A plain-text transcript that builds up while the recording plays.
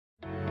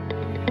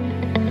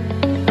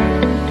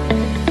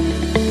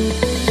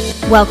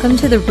Welcome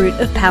to the Root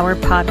of Power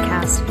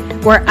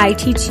podcast, where I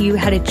teach you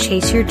how to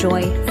chase your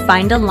joy,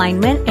 find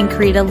alignment, and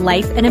create a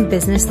life and a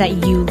business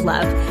that you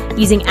love,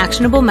 using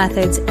actionable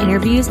methods,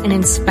 interviews, and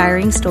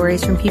inspiring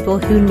stories from people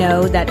who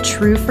know that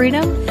true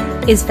freedom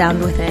is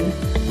found within.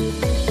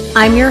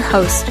 I'm your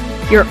host,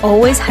 your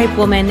always hype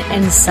woman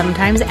and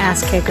sometimes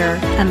ass kicker,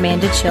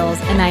 Amanda Chills,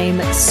 and I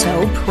am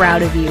so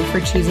proud of you for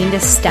choosing to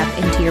step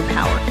into your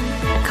power.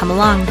 Come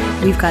along,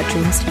 we've got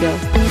dreams to build.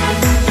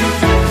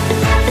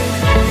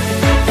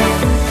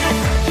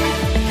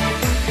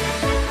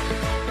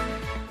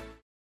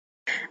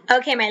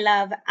 Okay, my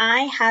love,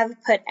 I have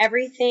put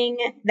everything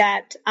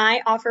that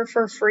I offer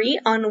for free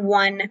on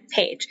one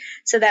page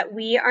so that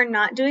we are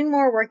not doing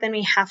more work than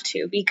we have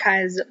to,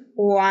 because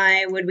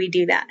why would we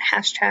do that?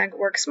 Hashtag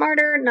work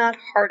smarter, not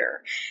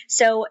harder.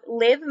 So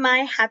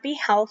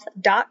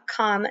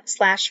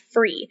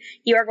livemyhappyhealth.com/free.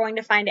 You are going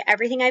to find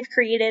everything I've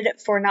created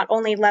for not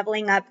only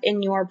leveling up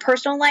in your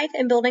personal life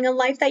and building a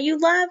life that you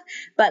love,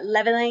 but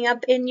leveling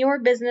up in your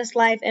business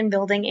life and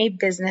building a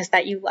business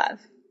that you love.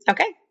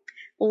 Okay?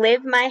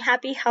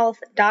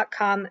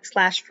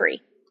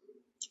 livemyhappyhealth.com/free.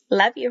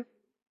 Love you.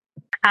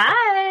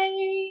 Hi.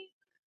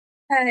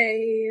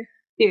 Hey.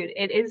 Dude,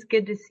 it is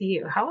good to see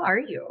you. How are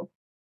you?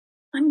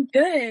 I'm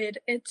good.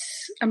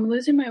 I'm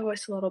losing my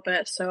voice a little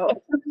bit,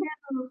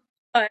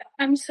 but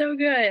I'm so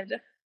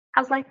good.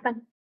 How's life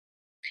been?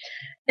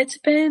 It's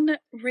been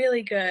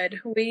really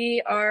good.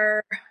 We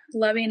are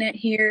loving it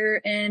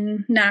here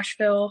in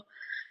Nashville.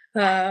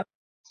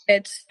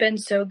 It's been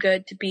so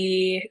good to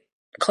be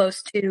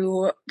close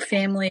to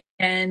family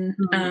and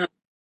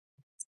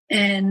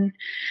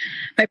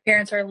my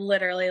parents are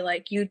literally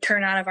like, you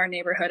turn out of our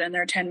neighborhood and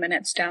they're 10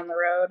 minutes down the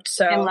road.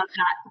 So I love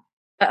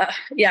that.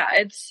 Yeah,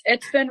 it's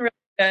been really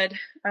good.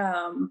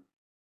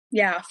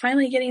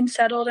 Finally getting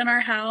settled in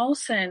our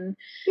house and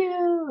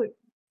cute.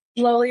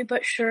 Slowly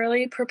but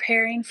surely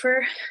preparing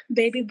for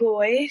baby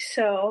boy.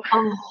 So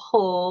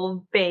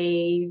oh,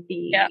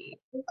 baby. Yeah,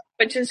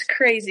 which is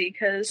crazy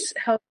because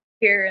he'll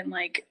be here in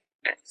like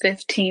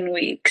 15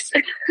 weeks.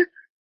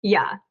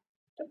 Yeah.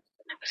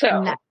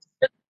 So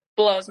it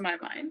blows my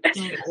mind.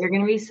 You're going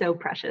to be so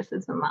precious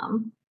as a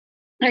mom.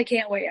 I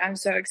can't wait. I'm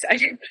so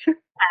excited.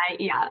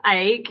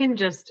 I can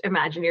just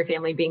imagine your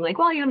family being like,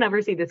 well, you'll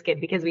never see this kid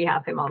because we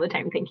have him all the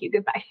time. Thank you.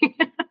 Goodbye.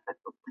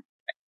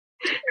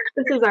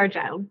 This is our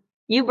child.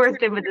 You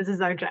birthed him, but this is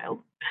our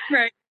child.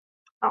 Right.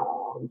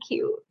 Oh,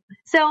 cute.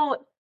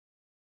 So,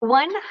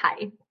 one,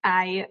 hi.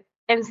 I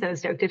am so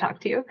stoked to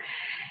talk to you.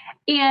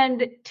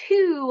 And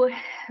two,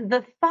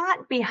 the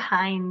thought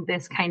behind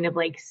this kind of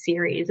like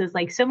series is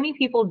like so many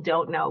people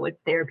don't know what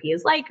therapy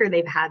is like, or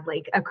they've had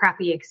like a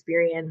crappy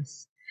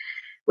experience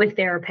with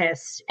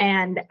therapists.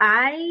 And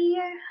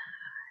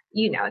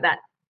that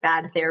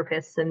bad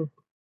therapists and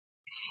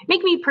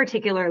make me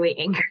particularly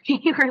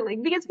angry or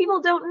like, because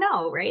people don't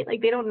know, right?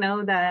 Like they don't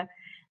know the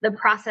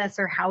process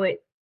or how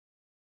it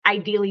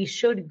ideally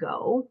should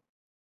go.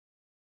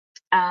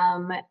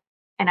 And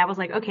I was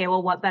like, okay,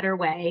 well, what better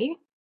way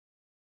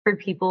for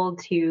people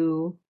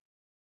to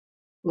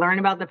learn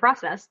about the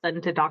process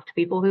than to talk to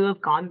people who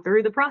have gone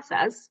through the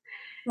process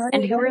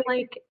and who are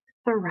like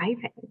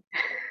thriving.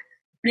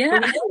 Yeah.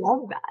 I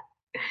love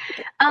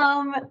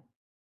that.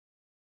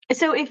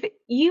 So if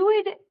you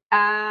would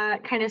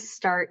kind of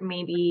start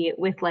maybe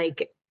with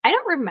like, I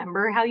don't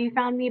remember how you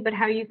found me, but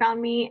how you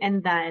found me,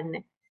 and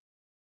then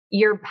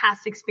your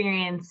past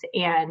experience,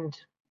 and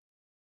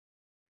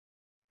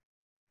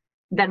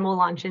then we'll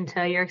launch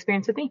into your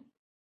experience with me.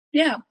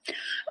 Yeah.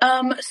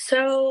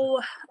 So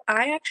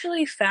I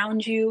actually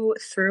found you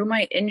through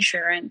my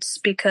insurance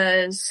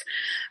because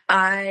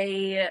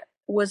I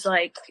was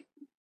like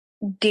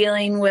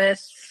dealing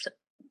with,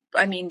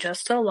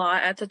 just a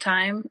lot at the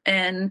time,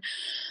 and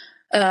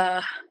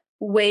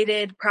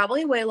waited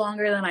probably way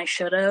longer than I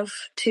should have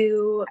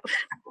to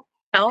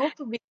help,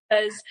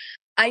 because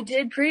I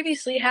did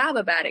previously have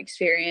a bad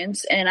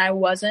experience and I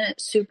wasn't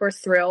super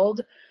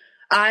thrilled.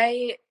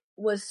 I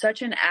was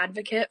such an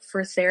advocate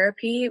for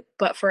therapy,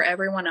 but for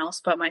everyone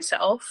else but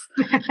myself.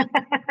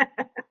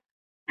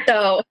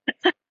 So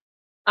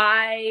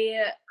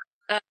I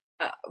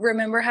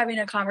remember having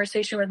a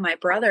conversation with my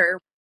brother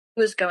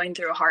who was going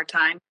through a hard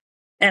time.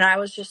 And I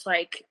was just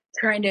like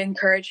trying to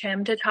encourage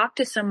him to talk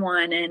to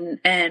someone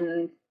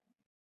and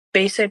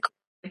basically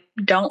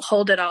don't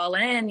hold it all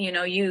in. You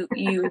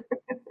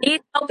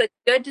need help. It's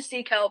good to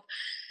seek help.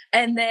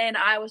 And then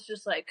I was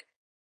just like,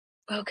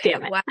 okay,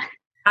 wow.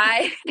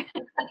 I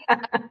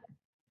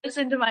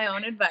listened to my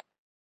own advice.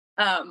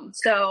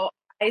 So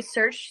I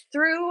searched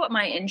through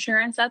my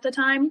insurance at the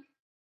time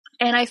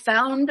and I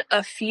found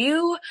a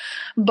few,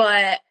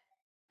 but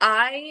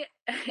I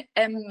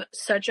am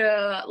such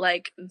a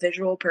like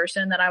visual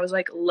person that I was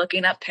like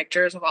looking up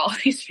pictures of all of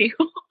these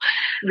people.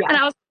 Yeah, and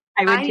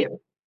I would too.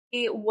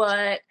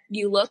 What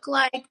you look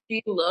like? Do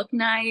you look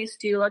nice?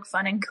 Do you look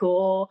fun and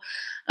cool?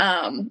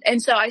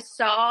 And so I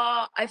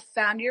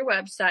found your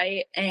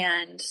website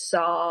and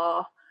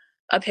saw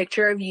a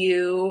picture of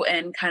you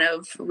and kind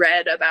of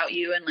read about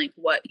you and like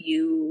what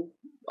you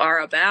are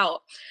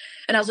about.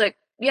 And I was like,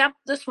 yep,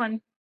 this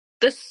one,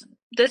 this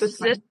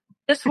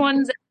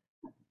one's,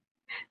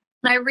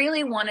 I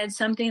really wanted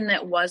something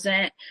that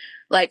wasn't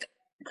like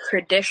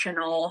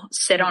traditional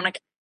sit on a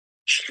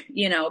couch,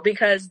 you know,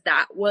 because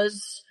that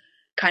was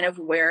kind of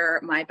where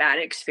my bad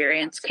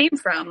experience came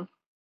from.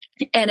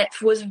 And it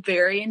was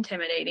very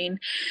intimidating.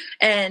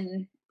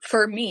 And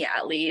for me,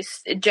 at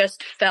least, it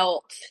just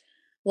felt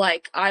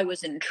like I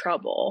was in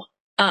trouble.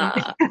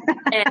 And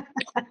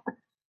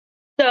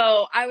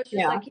so I was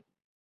just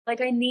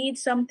like, I need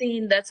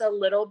something that's a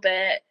little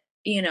bit,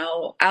 you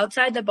know,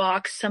 outside the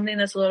box, something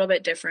that's a little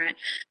bit different.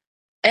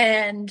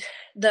 And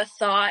the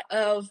thought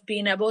of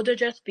being able to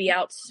just be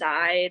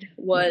outside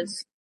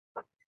was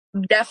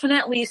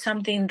definitely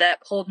something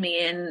that pulled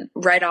me in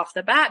right off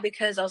the bat,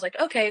 because I was like,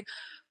 okay,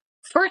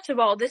 first of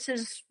all, this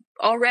is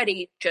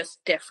already just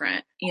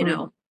different, you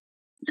know?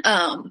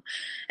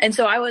 And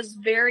so I was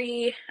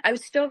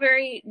still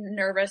very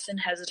nervous and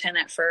hesitant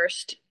at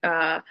first.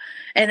 And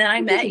then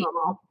I met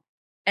you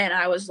and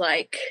I was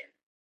like,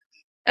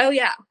 oh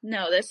yeah,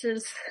 no, this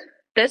is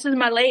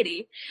my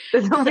lady.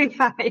 This will be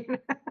fine.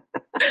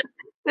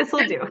 This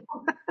will do.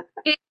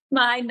 It's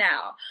mine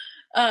now.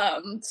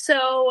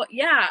 So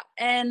yeah.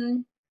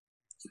 And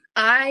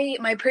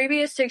my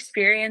previous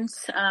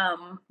experience,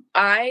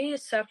 I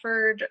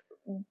suffered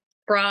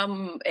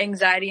from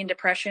anxiety and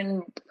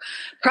depression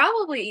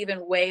probably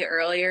even way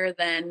earlier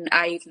than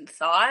I even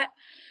thought,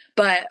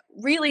 but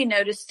really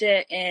noticed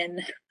it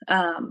in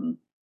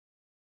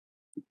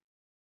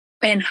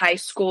high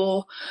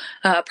school,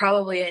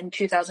 probably in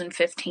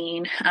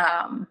 2015.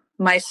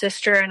 My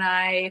sister and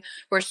I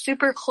were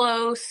super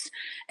close,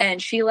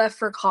 and she left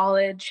for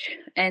college.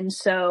 And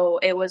so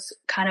it was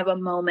kind of a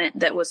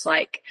moment that was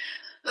like,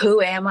 who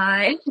am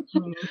I?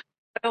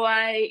 What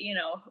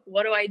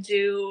do I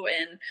do?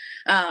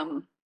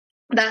 And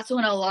that's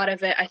when a lot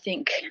of it, I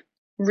think,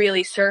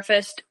 really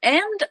surfaced.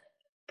 And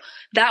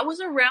that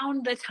was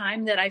around the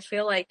time that I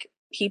feel like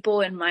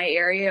people in my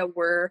area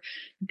were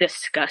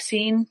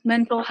discussing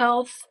mental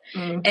health.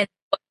 And it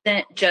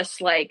wasn't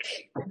just like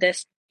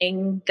this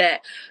thing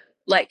that,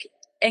 like,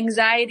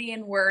 anxiety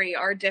and worry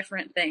are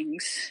different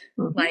things.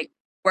 Like,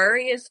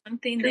 worry is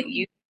something that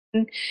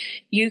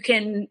you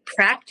can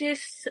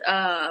practice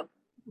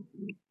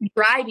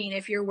driving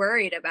if you're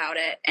worried about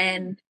it,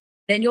 and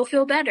then you'll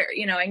feel better.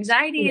 You know,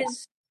 anxiety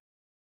is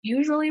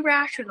usually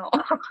rational.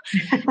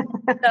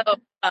 So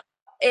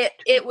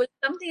it was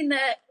something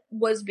that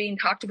was being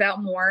talked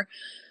about more,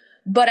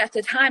 but at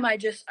the time I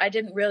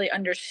didn't really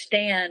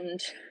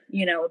understand,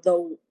 you know,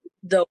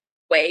 the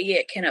way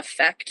it can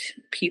affect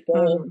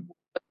people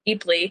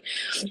deeply,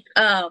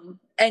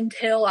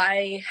 until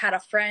I had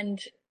a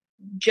friend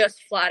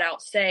just flat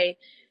out say,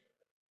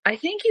 I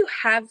think you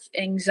have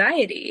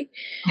anxiety.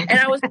 And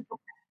I was,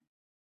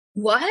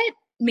 what?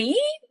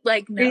 Me?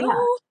 Like,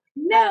 no.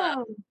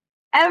 No.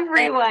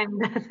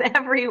 Everyone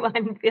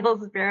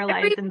feels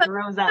paralyzed and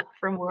throws up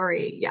from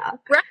worry. Yeah.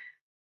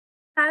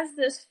 Has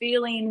this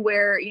feeling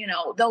where, you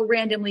know, they'll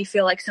randomly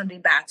feel like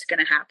something bad's going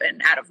to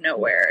happen out of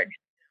nowhere.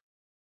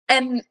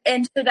 And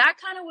so that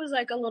kind of was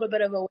like a little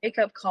bit of a wake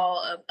up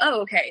call of,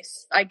 oh, okay,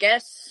 I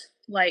guess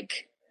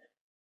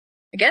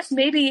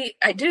maybe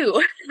I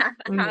do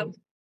have,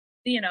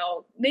 you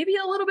know, maybe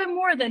a little bit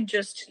more than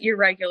just your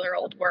regular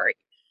old worry.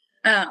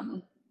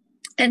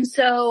 And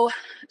so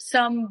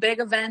some big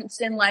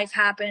events in life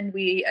happened.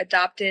 We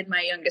adopted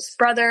my youngest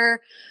brother.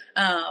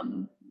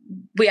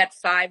 We had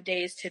 5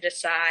 days to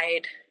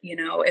decide, you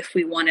know, if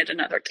we wanted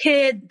another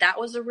kid. That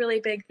was a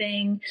really big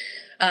thing.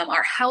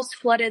 Our house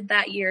flooded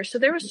that year. So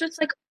there was just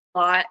like a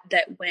lot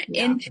that went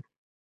into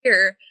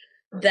here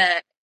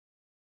that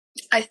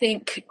I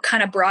think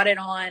kind of brought it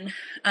on.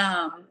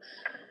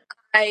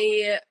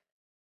 I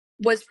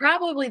was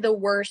probably the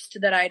worst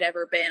that I'd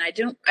ever been. I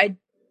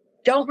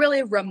don't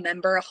really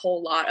remember a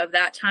whole lot of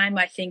that time.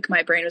 I think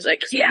my brain was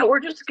like, yeah, we're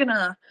just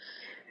gonna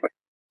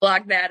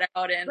block that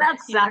out. And that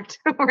sucked.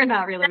 We're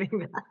not reliving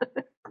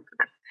that.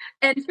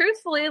 And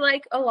truthfully,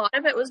 like, a lot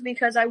of it was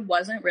because I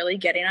wasn't really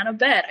getting out of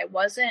bed. I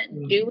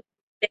wasn't doing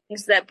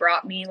things that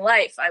brought me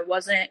life. I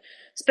wasn't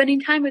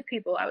spending time with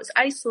people. I was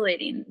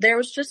isolating. There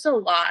was just a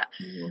lot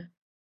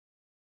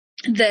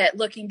that,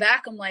 looking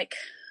back, I'm like,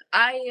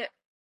 I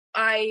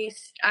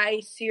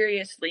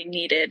seriously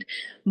needed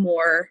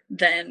more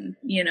than,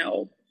 you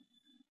know,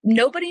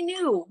 nobody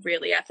knew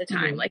really at the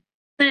time. Like,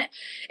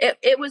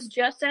 it was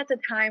just at the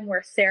time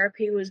where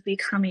therapy was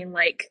becoming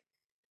like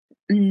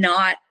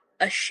not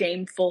a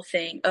shameful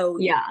thing. Oh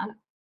yeah,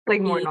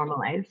 like more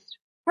normalized,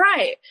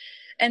 right?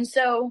 And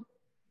so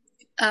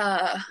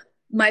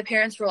my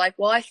parents were like,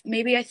 well, I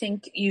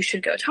think you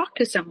should go talk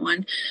to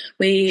someone.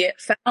 We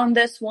found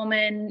this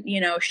woman,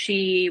 you know,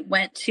 she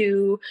went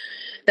to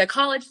the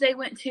college they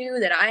went to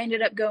that I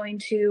ended up going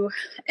to.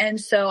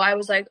 And so I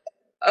was like,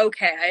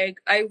 okay,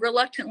 I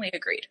reluctantly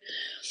agreed.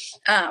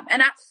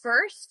 And at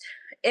first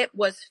it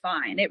was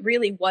fine. It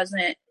really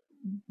wasn't,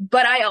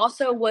 but I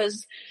also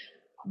was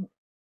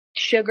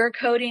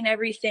sugarcoating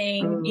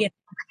everything. You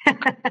know,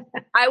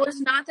 I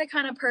was not the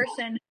kind of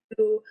person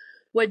who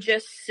would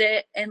just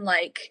sit and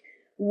like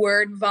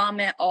word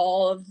vomit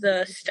all of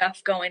the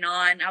stuff going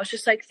on. I was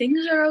just like,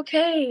 things are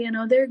okay, you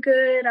know, they're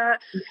good.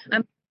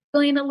 I'm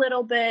feeling a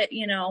little bit,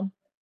 you know.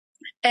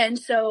 And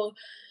so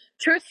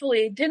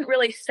truthfully, didn't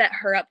really set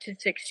her up to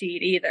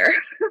succeed either.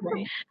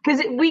 Right.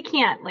 Because we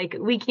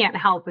can't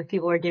help if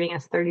people are giving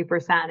us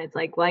 30%. It's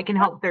like, well, I can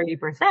help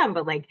 30%,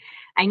 but like,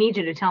 I need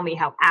you to tell me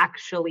how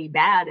actually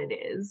bad it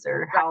is,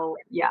 or how,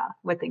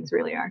 what things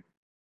really are.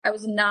 I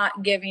was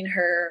not giving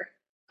her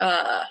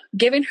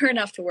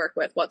enough to work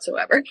with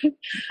whatsoever.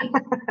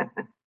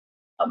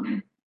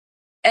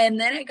 And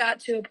then it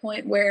got to a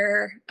point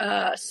where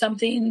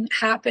something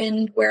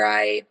happened where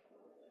I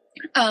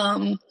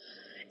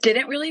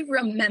didn't really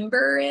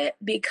remember it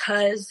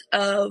because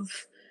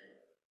of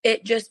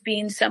it just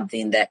being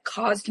something that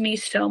caused me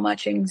so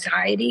much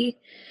anxiety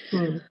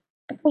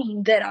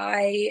that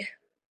I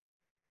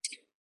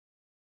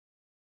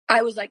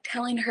was like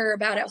telling her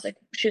about it. I was like,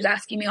 she was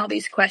asking me all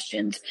these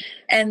questions,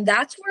 and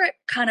that's where it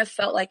kind of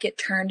felt like it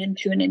turned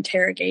into an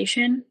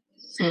interrogation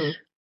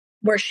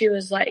where she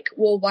was like,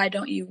 well, why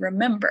don't you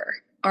remember?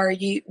 Were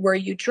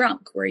you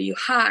drunk? Were you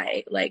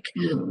high? Like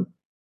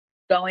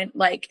going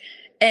like,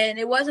 and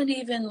it wasn't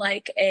even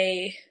like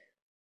we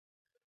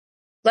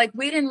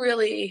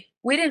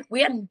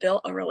hadn't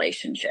built a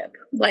relationship.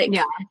 Like,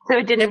 so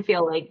it didn't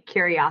feel like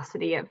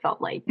curiosity. It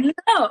felt like,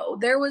 no,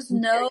 there was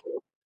no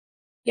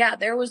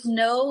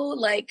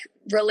like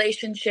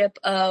relationship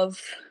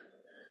of,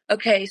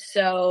 okay,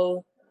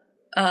 so,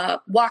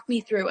 walk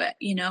me through it,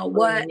 you know,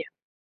 what,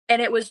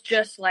 and it was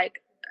just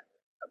like,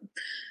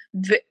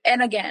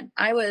 and again,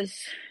 I was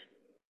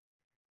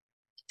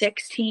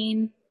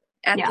 16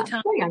 at the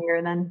time. We're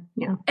younger then,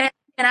 and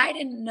I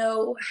didn't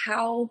know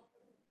how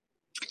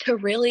to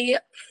really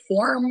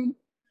form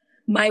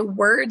my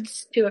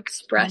words to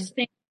express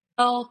things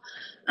well.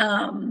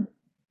 And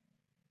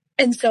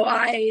so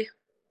I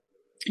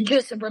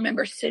just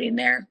remember sitting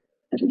there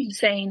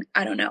saying,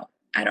 I don't know.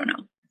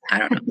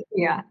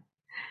 Yeah.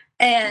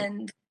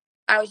 And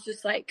I was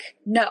just like,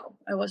 no,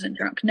 I wasn't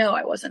drunk. No,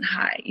 I wasn't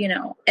high, you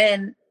know?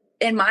 And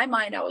in my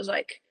mind, I was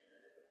like,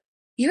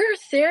 you're a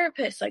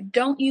therapist. Like,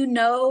 don't you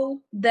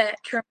know that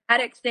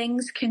traumatic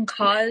things can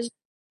cause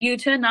you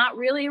to not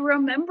really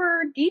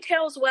remember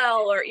details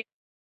well? Or,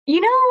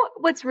 you know,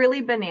 what's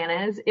really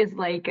bananas is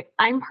like,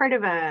 I'm part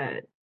of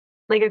a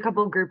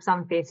couple of groups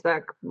on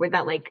Facebook with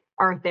that like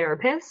are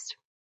therapists.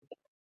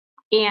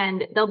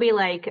 And they'll be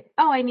like,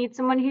 oh, I need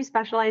someone who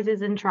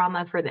specializes in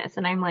trauma for this.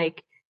 And I'm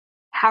like,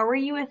 how are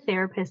you a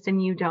therapist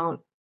and you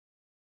don't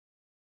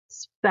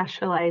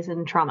specialize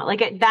in trauma?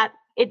 Like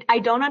I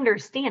don't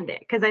understand it,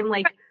 because I'm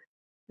like,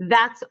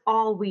 that's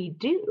all we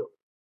do.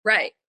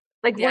 Right.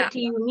 Like, what do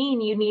you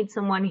mean you need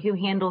someone who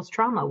handles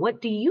trauma?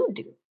 What do you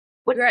do?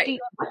 What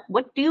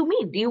do you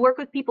mean? Do you work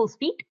with people's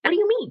feet? What do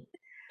you mean?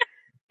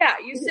 Yeah,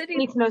 you said it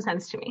makes no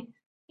sense to me.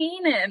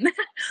 Keenan.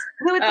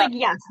 So it's like,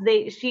 yes,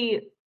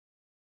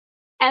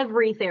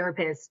 every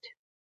therapist,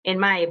 in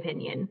my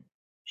opinion,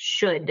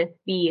 should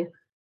be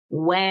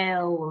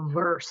well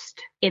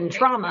versed in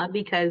trauma,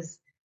 because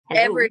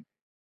everyone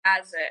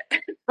has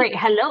it. Right.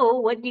 Hello,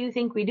 what do you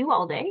think we do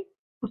all day?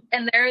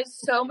 And there's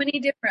so many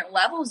different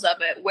levels of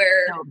it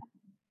where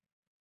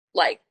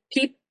like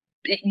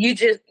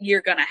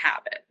you're gonna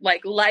have it.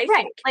 Like life.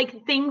 Right.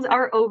 Like things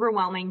are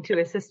overwhelming to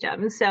a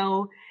system.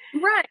 So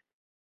right.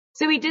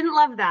 So we didn't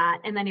love that.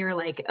 And then you were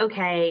like,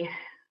 okay,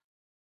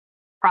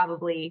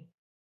 probably.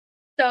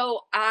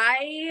 So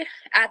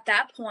at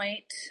that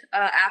point,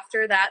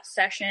 after that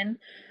session,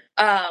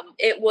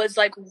 it was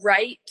like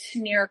right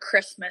near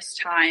Christmas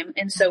time.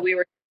 And so we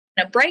were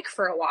in a break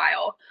for a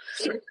while.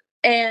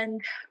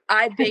 And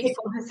I basically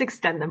let's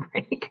extend the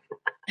break.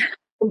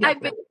 I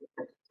basically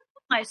told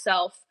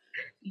myself,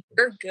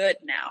 you're good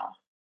now.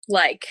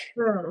 Like,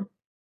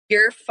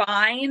 you're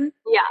fine.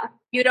 Yeah.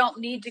 You don't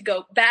need to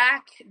go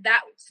back.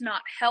 That's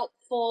not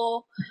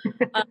helpful.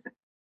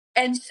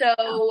 And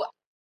so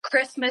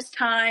Christmas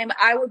time,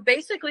 I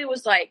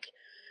was like,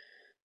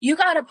 you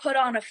got to put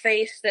on a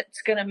face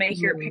that's going to make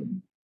your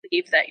parents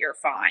believe that you're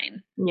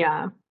fine.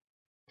 Yeah.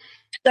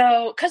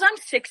 So, cause I'm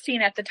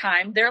 16 at the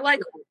time, they're like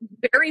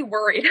very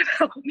worried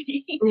about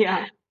me.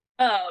 Yeah.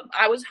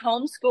 I was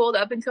homeschooled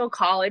up until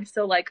college.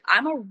 So like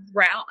I'm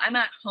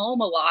at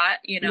home a lot,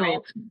 you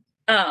know?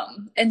 Right.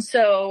 And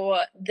so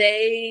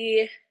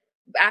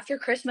after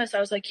Christmas, I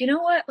was like, you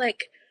know what?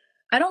 Like,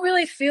 I don't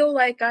really feel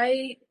like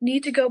I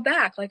need to go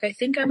back. Like, I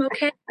think I'm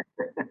okay.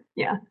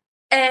 Yeah.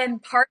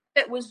 And part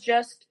of it was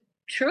just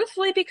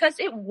truthfully because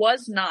it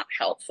was not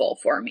helpful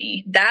for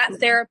me. That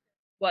therapy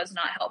was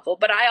not helpful,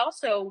 but I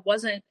also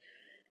wasn't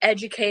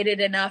educated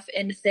enough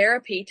in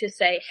therapy to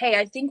say, hey,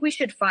 I think we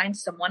should find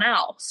someone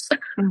else.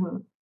 Mm-hmm.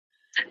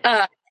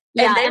 And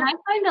I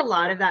find a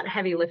lot of that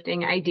heavy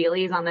lifting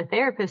ideally is on the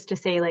therapist to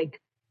say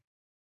like,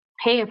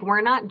 hey, if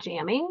we're not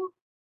jamming,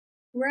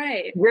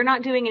 right, we're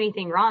not doing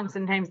anything wrong.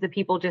 Sometimes the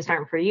people just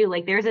aren't for you.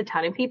 Like there's a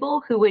ton of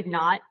people who would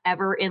not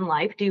ever in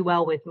life do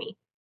well with me.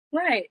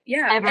 Right.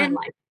 Yeah. Ever in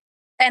life.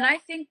 And I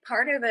think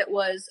part of it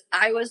was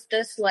I was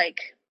this like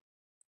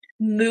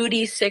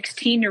moody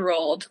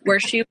 16-year-old where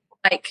she was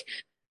like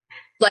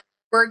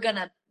we're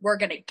gonna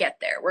get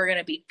there. We're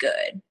gonna be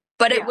good.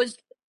 But it was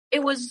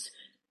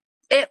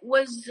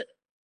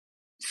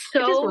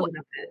so,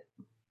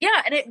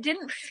 yeah. And it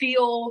didn't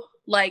feel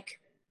like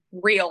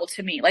real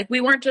to me. Like,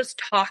 we weren't just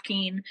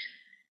talking,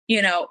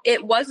 you know,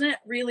 it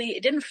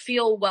didn't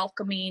feel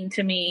welcoming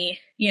to me,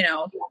 you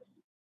know?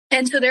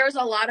 And so there was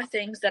a lot of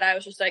things that I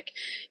was just like,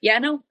 yeah,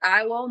 no,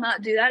 I will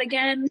not do that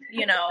again.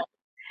 You know,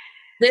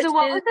 so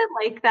what was it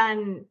like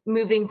then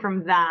moving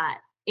from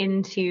that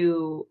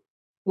into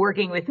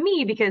working with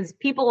me? Because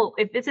people,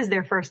 if this is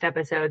their first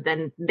episode,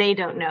 then they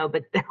don't know,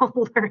 but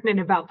they'll learn in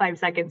about 5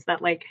 seconds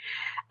that like,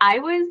 I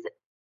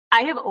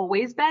have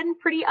always been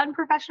pretty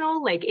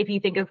unprofessional. Like, if you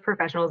think of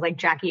professionals like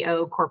Jackie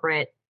O,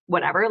 corporate,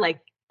 whatever, like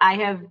I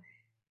have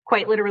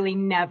quite literally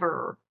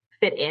never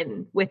fit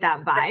in with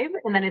that vibe.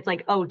 And then it's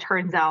like, oh,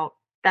 turns out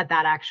that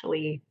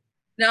actually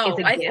is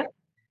a gift.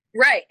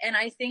 Right. And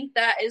I think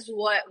that's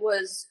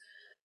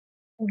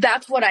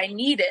what I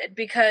needed,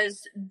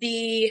 because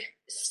the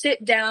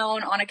sit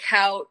down on a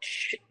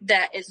couch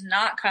that is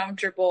not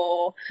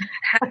comfortable.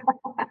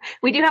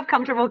 We do have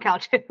comfortable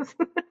couches.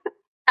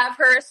 Have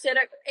her sit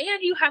up,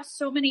 and you have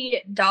so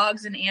many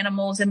dogs and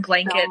animals and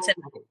blankets, and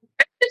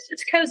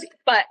it's cozy.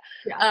 But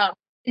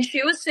and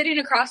she was sitting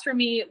across from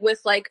me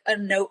with like a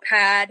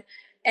notepad,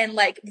 and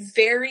like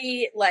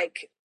very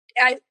like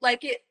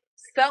it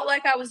felt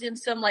like I was in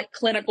some like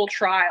clinical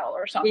trial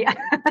or something.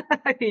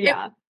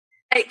 Yeah.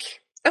 Like,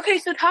 okay,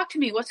 so talk to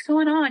me. What's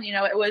going on? You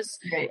know, it was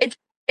it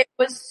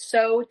was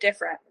so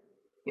different.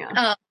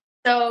 Yeah.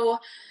 So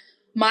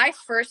my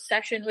first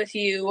session with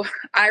you,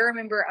 I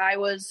remember I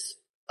was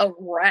a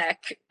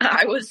wreck.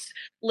 I was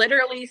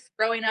literally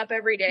throwing up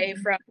every day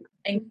from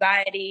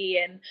anxiety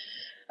and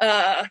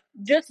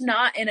just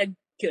not in a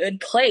good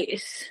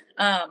place.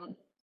 And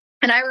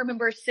I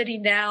remember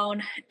sitting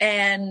down,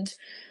 and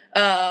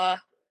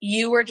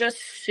you were just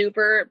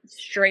super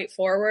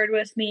straightforward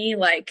with me.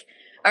 Like,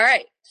 all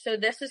right, so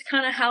this is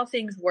kind of how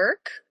things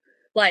work.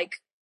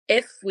 Like,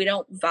 if we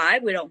don't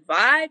vibe, we don't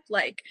vibe.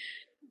 Like,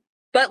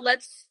 but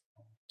let's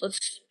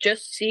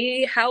just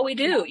see how we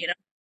do, you know?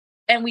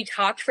 And we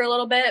talked for a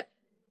little bit.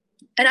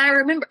 And I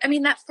remember, I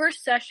mean, that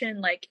first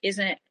session, like,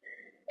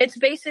 it's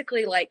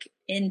basically like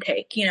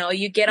intake, you know,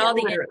 you get all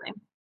the,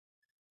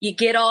 you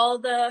get all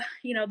the,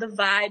 you know, the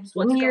vibes.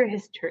 What's your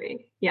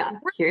history? Yeah.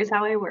 Here's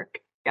how I work.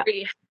 Yeah.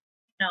 You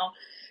know,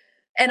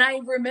 and I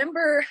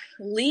remember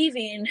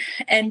leaving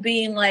and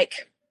being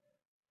like,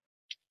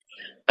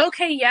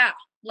 okay, yeah,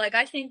 like,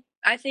 I think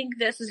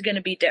this is going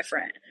to be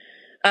different.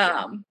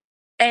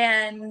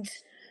 And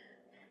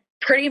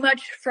pretty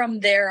much from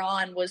there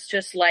on was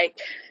just like,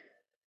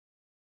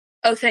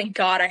 oh, thank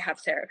God I have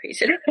therapy.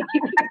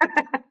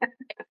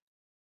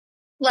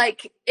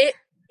 Like, it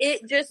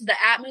just, the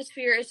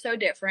atmosphere is so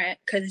different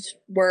because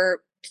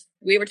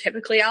we were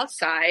typically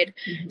outside,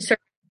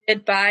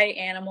 surrounded by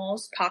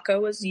animals. Paco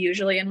was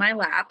usually in my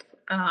lap.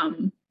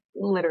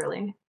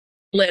 Literally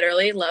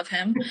love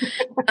him.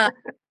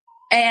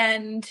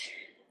 And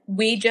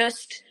we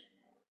just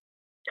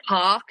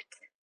talked,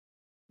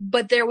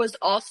 but there was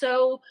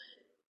also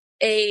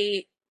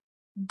a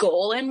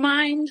goal in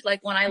mind.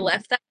 Like, when I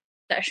left that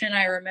session,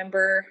 I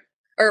remember,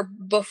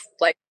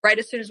 like right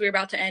as soon as we were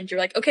about to end, you're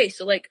like, okay,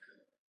 so like,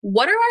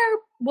 what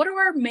are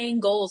our main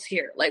goals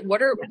here? Like,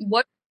 what are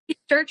we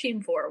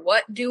searching for?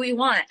 What do we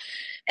want?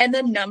 And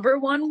the number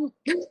one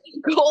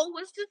goal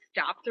was to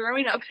stop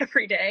throwing up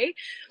every day.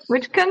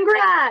 Which,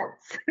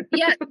 congrats.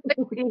 Yeah.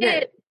 We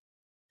did.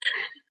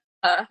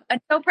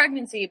 Until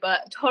pregnancy,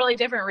 but totally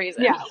different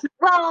reason. Yeah.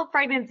 Well,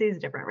 pregnancy is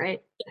different,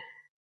 right?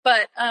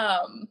 But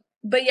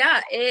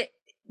yeah,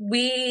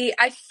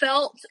 I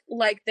felt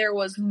like there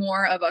was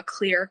more of a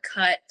clear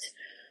cut,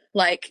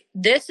 like,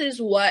 this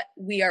is what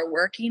we are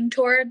working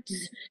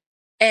towards.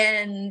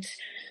 And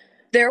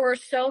there were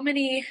so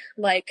many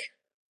like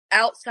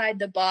outside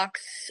the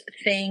box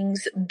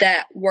things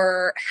that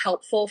were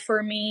helpful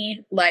for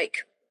me.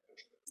 Like,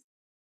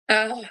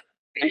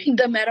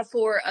 the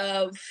metaphor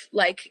of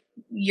like,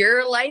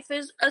 your life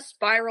is a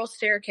spiral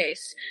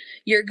staircase.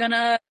 You're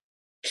gonna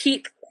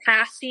keep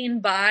passing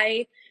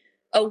by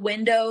a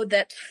window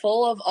that's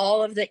full of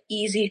all of the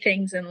easy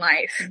things in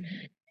life.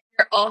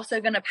 You're also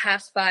going to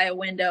pass by a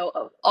window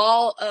of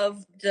all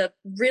of the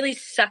really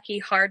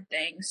sucky, hard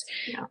things.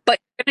 Yeah. But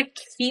you're going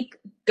to keep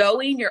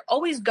going. You're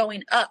always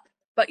going up,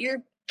 but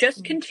you're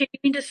just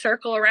continuing to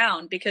circle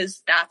around,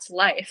 because that's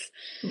life.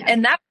 Yeah.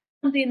 And that's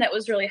something that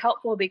was really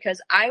helpful,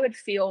 because I would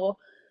feel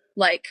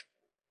like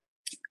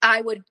I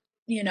would,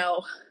 you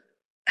know,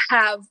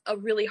 have a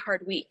really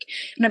hard week,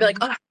 and I'd be like,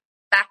 oh,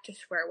 back to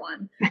square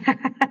one.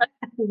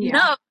 Yeah.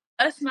 No,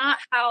 that's not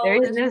how.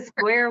 There is no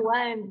square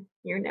one.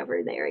 You're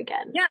never there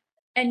again. Yeah.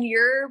 And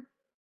you're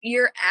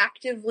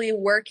actively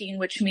working,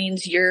 which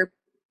means you're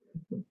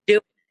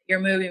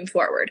moving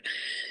forward.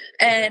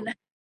 And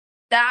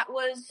that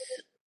was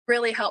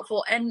really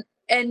helpful. And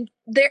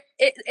there,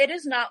 it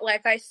is not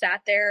like I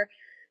sat there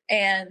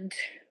and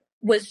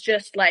was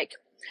just like,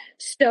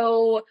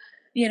 so,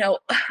 you know,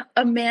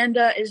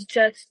 Amanda is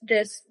just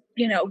this,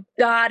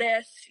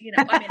 goddess, I mean,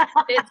 I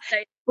did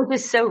say, which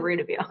is so rude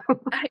of you.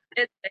 I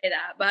did say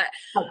that, but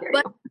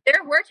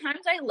there were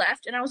times I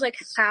left and I was like,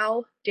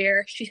 how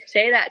dare she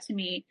say that to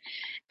me?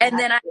 And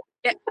then I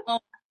get home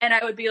and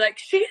I would be like,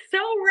 she's so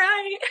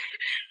right.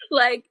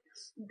 Like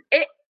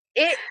it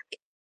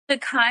the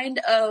kind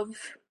of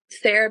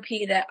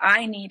therapy that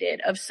I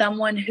needed, of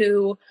someone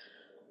who,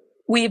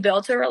 we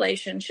built a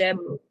relationship.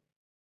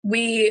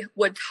 We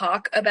would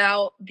talk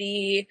about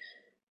the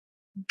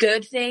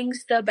good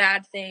things, the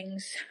bad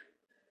things.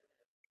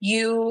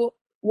 You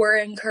were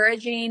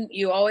encouraging.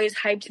 You always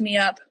hyped me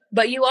up,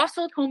 but you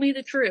also told me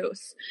the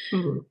truth.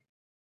 Mm-hmm.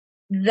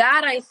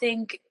 That, I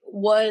think,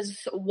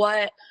 was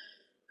what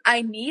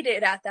I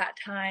needed at that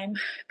time,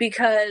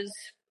 because,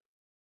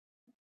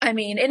 I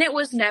mean, and it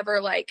was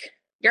never like,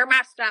 you're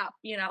messed up,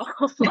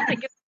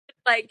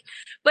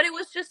 but it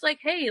was just like,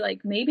 hey,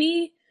 like,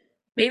 maybe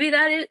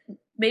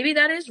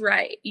that is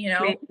right,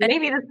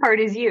 Maybe this part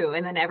is you,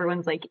 and then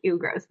everyone's like, ew,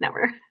 gross,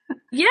 never.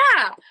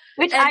 Yeah.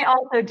 Which I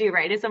also do,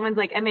 right? If someone's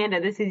like, Amanda,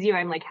 this is you,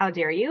 I'm like, how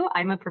dare you?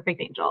 I'm a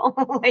perfect angel.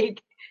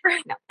 Like,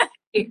 no.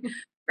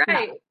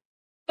 Right. No.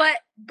 But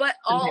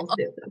all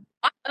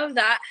of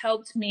that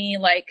helped me,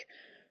 like,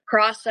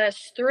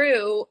 process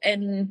through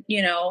and,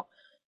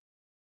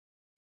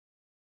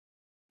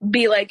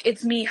 be like,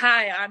 it's me.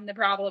 Hi, I'm the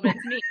problem.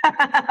 It's me.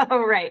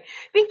 Right.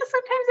 Because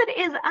sometimes it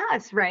is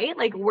us, right?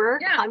 Like, we're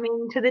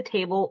coming to the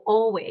table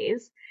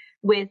always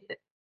with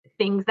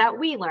things that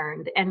we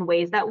learned and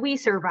ways that we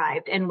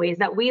survived and ways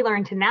that we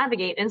learned to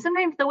navigate. And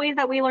sometimes the ways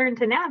that we learn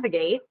to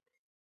navigate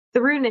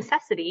through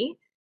necessity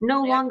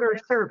no longer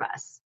serve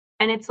us.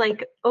 And it's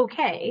like,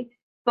 okay,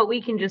 but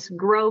we can just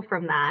grow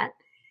from that.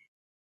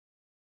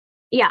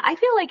 Yeah, I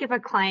feel like if a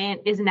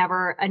client is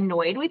never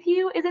annoyed with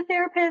you as a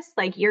therapist,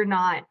 like, you're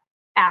not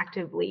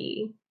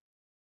actively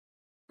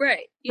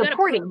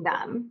supporting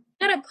them.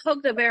 You gotta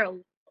poke the bear a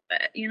little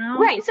bit,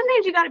 Right.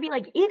 Sometimes you gotta be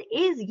like, it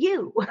is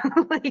you.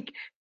 Like,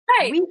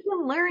 we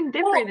can learn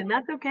different, and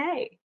that's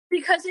okay.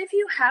 Because if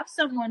you have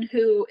someone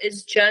who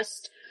is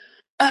just,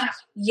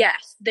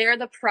 yes, they're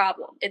the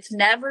problem, it's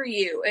never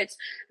you, it's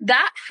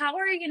that, how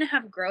are you going to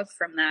have growth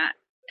from that?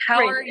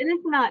 And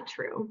it's not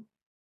true.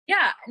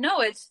 Yeah,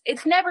 no, it's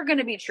never going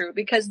to be true,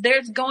 because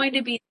there's going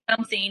to be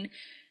something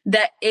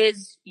that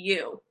is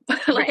you.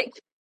 Like,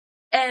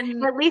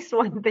 and at least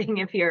one thing,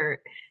 if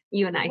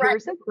you and I, who are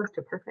so close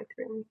to perfect,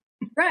 really.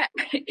 Right.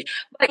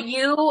 But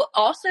you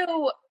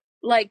also,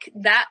 like,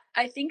 that,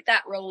 I think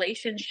that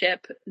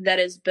relationship that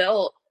is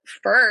built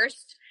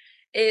first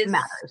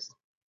matters.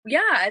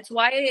 Yeah, it's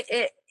why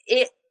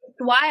it's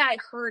why I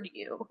heard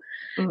you,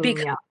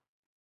 because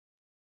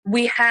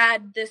we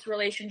had this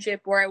relationship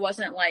where I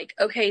wasn't like,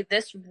 okay,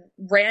 this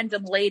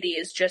random lady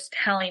is just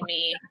telling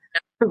me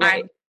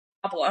I'm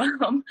a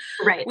problem.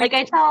 Right. Like,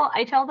 I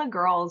tell the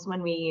girls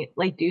when we,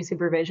 like, do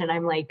supervision,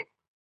 I'm like,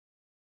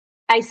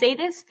 I say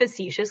this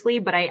facetiously,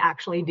 but I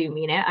actually do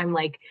mean it. I'm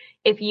like,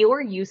 if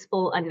you're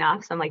useful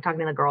enough, so I'm like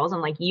talking to the girls,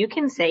 I'm like, you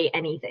can say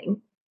anything,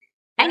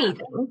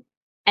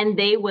 and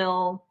they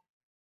will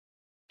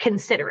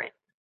consider it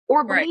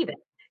or believe it.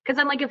 Because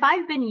I'm like, if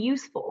I've been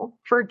useful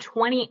for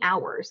 20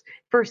 hours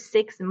for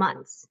 6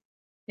 months,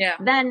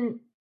 then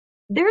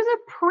there's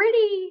a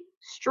pretty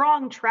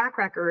strong track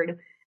record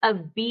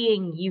of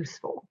being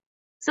useful.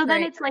 So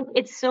then it's like,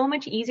 it's so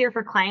much easier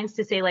for clients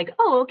to say, like,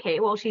 oh,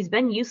 okay, well, she's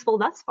been useful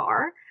thus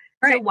far.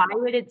 So why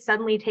would it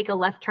suddenly take a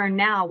left turn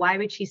now? Why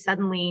would she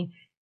suddenly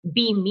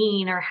be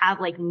mean or have,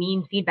 like,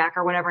 mean feedback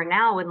or whatever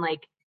now? And,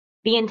 like,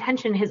 the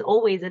intention has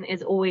always been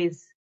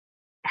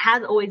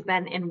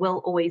and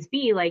will always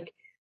be, like,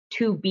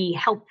 to be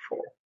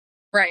helpful.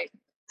 Right.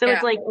 So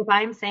it's like, if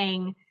I'm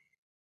saying,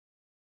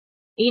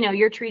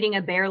 you're treating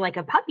a bear like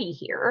a puppy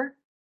here,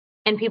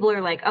 and people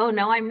are like, oh,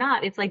 no, I'm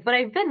not. It's like, but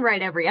I've been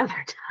right every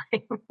other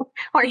time,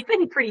 or I've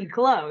been pretty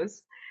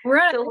close.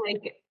 Right. So,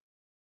 like,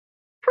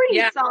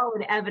 pretty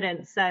solid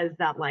evidence says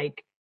that,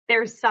 like,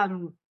 there's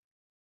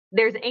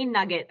a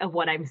nugget of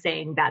what I'm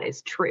saying that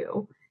is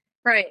true.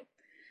 Right.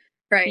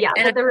 Yeah,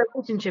 and but the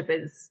relationship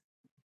is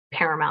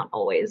paramount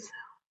always.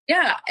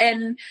 Yeah,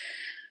 and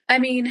I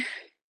mean,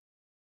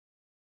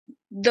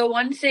 the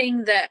one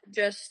thing that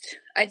just,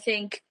 I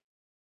think,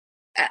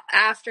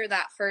 after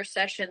that first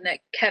session that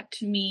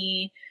kept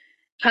me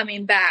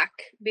coming back,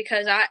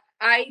 because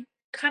I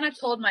kind of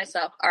told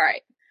myself, all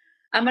right,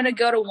 I'm going to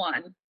go to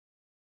one.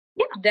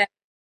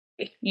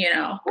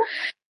 Yeah.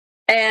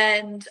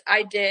 And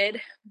I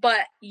did,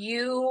 but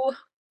you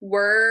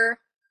were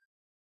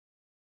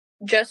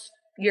just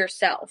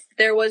yourself.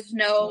 There was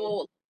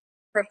no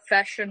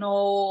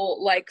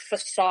professional, like,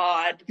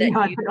 facade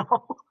that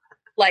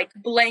like,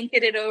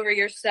 blanketed over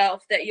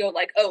yourself that you'll,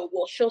 like, oh,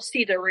 well, she'll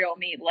see the real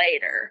me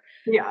later.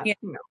 Yeah.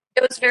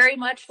 It was very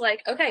much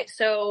like, okay,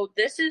 so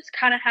this is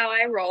kind of how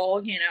I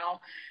roll,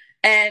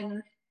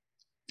 and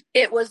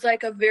it was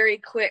like a very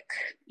quick,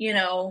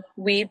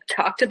 we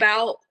talked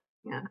about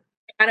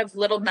kind of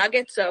little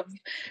nuggets of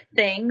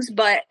things,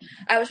 but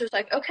I was just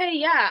like, okay,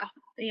 yeah,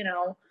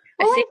 Well,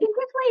 I think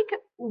it's like,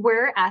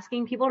 we're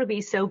asking people to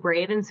be so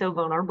brave and so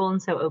vulnerable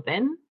and so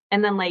open.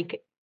 And then,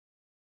 like,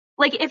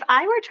 Like, if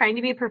I were trying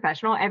to be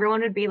professional,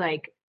 everyone would be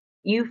like,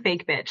 you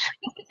fake bitch.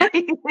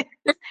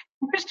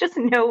 There's just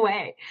no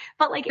way.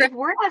 But like, if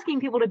we're asking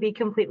people to be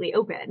completely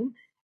open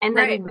and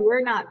then Right.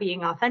 we're not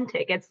being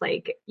authentic, it's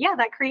like, yeah,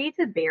 that creates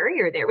a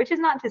barrier there, which is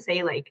not to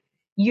say like,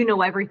 you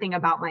know everything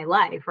about my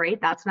life, right?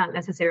 That's not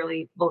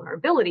necessarily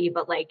vulnerability,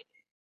 but like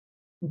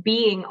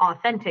being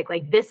authentic,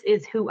 like this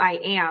is who I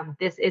am,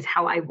 this is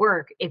how I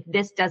work. If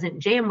this doesn't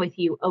jam with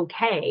you,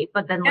 okay,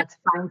 but then Yeah. let's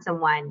find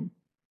someone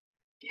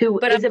who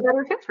But is a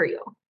better fit for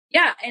you.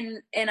 yeah,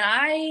 and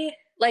I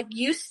like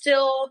you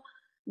still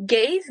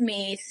gave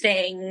me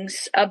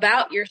things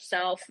about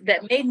yourself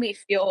that made me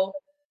feel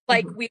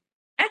like we were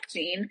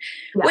connecting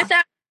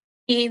without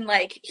being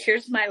like,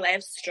 here's my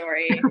life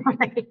story.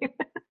 Right.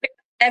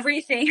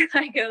 Everything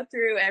I go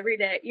through every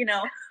day, you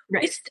know.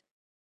 Right.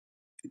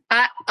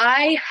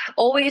 I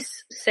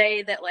always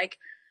say that like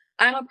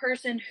I'm a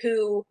person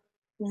who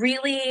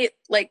really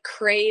like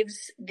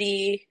craves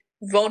the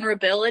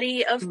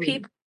vulnerability of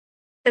people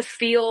to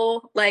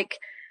feel like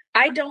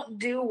I don't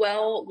do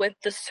well with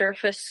the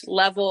surface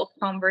level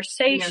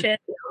conversation.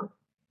 Yeah.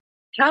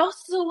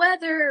 How's the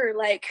weather?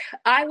 Like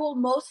I will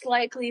most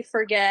likely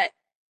forget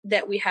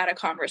that we had a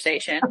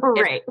conversation.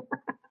 Right.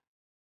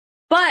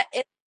 But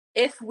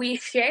if we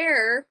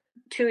share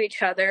to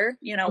each other,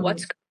 you know,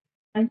 what's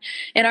going on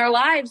in our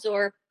lives,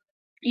 or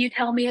you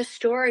tell me a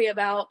story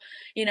about,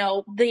 you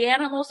know, the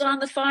animals on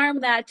the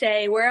farm that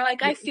day where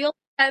like I feel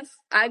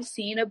I've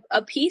seen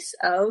a piece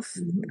of,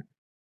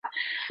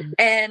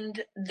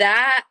 and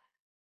that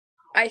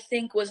I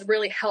think was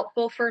really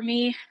helpful for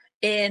me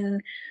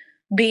in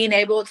being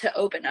able to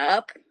open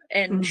up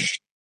and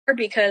share,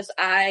 because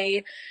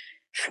I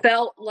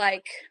felt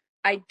like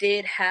I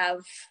did have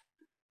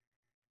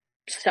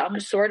some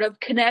sort of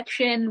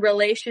connection,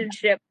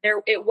 relationship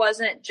there. It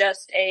wasn't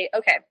just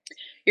okay,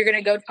 you're going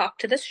to go talk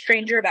to this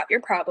stranger about your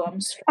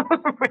problems.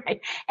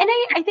 Right. And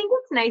I think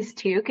it's nice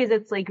too, because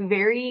it's like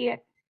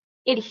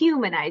it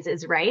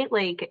humanizes, right?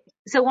 Like,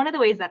 so one of the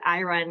ways that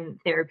I run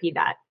therapy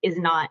that is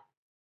not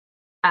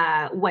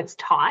what's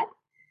taught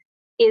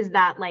is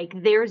that like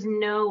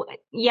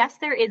yes,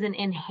 there is an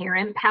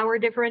inherent power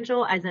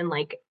differential, as in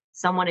like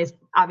someone is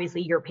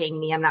obviously you're paying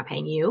me, I'm not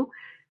paying you.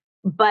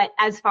 But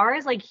as far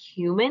as like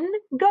human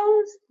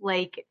goes,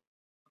 like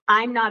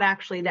I'm not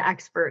actually the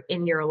expert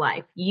in your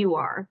life. You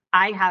are.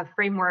 I have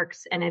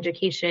frameworks and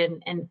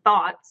education and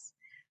thoughts,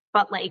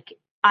 but like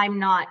I'm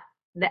not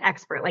the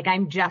expert. Like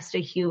I'm just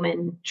a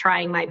human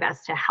trying my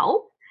best to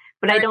help,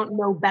 but I don't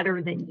know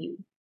better than you.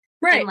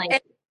 Right. And like,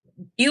 and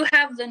you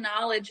have the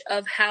knowledge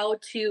of how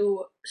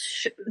to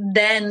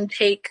then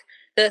take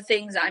the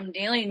things I'm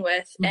dealing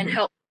with and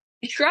help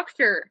me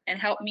structure and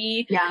help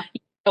me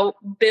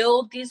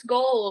build these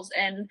goals.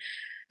 And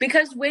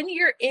because when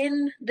you're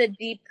in the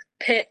deep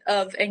pit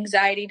of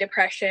anxiety,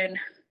 depression,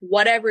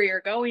 whatever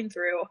you're going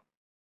through,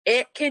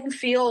 it can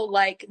feel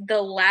like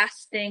the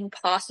last thing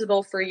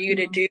possible for you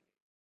to do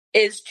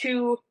is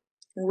to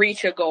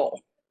reach a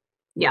goal.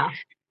 Yeah.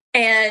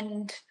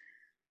 And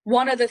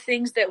one of the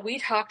things that we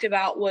talked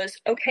about was,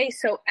 okay,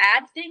 so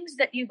add things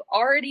that you've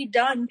already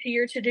done to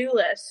your to-do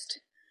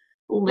list.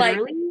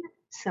 Literally, like,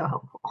 so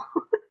helpful.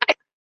 I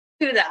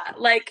do that.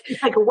 Like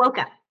woke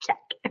up, check.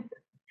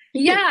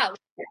 Yeah.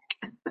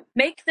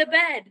 Make the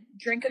bed,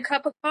 drink a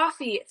cup of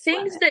coffee,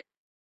 things that,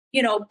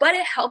 you know, but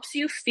it helps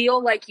you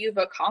feel like you've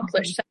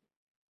accomplished something,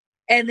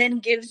 and then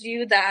gives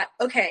you that,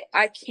 okay,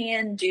 I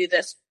can do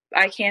this.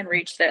 I can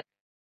reach this.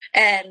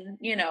 And,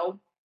 you know,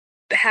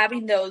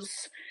 having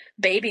those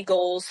baby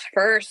goals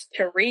first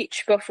to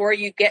reach before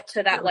you get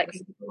to that like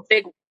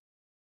big,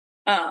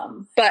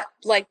 but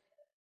like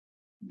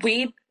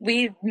we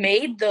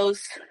made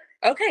those,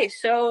 okay,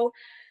 so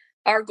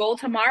our goal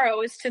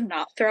tomorrow is to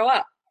not throw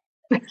up.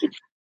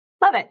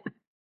 Love it.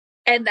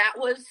 And that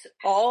was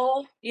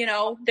all, you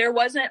know, there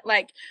wasn't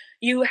like,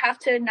 you have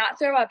to not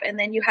throw up and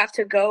then you have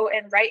to go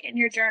and write in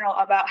your journal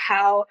about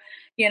how,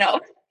 you know,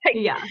 like,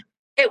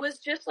 it was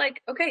just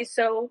like, okay,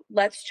 so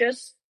let's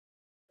just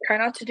try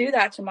not to do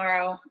that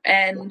tomorrow.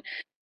 And,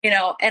 you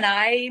know,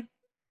 and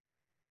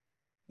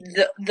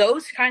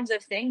those kinds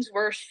of things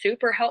were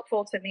super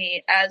helpful to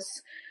me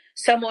as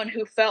someone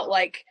who felt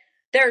like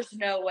there's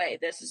no way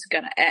this is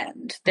going to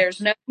end.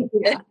 There's no,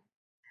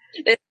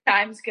 this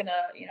time's gonna,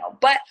 you know,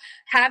 but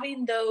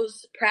having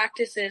those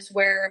practices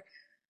where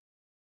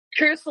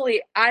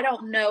truthfully, I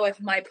don't know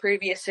if my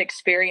previous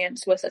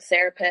experience with a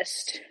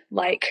therapist,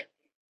 like,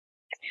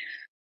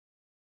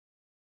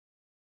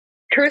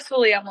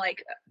 truthfully, I'm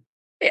like,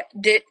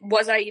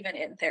 was I even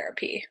in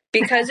therapy?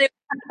 Because it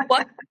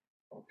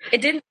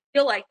didn't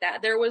feel like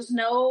that. There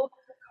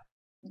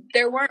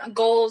weren't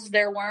goals.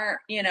 There weren't,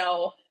 you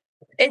know,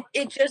 it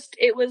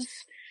was,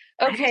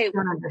 okay. I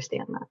don't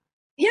understand that.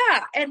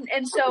 Yeah.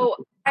 And so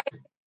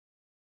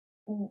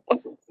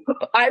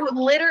I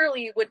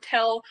literally would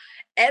tell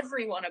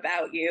everyone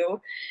about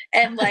you,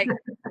 and like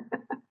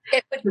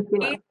it would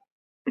be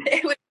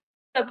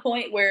a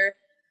point where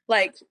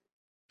like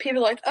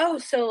people are like, oh,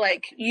 so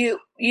like you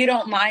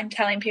don't mind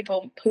telling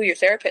people who your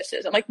therapist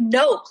is? I'm like,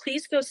 no,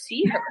 please go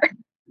see her.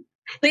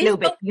 Please, No,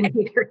 but you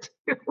need her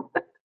too.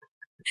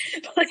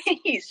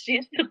 please.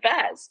 She's the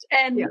best.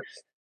 And,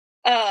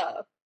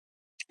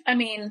 I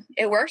mean,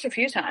 it worked a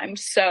few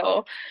times.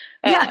 So,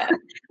 yeah.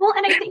 Well,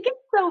 and I think it's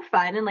so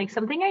fun. And like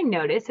something I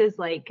notice is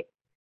like,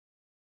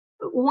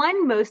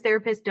 one, most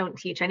therapists don't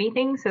teach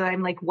anything. So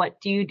I'm like, what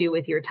do you do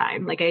with your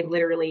time? Like, I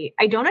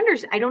don't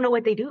understand. I don't know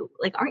what they do.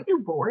 Like, aren't you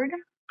bored?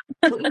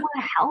 Don't you want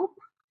to help?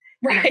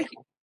 right.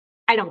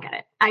 I don't get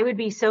it. I would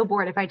be so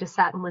bored if I just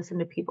sat and listened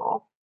to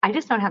people. I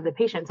just don't have the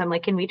patience. I'm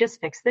like, can we just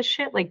fix this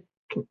shit? Like,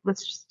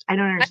 I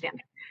don't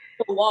understand.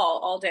 The wall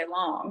all day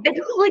long. It's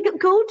like,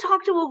 go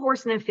talk to a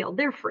horse in a field.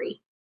 They're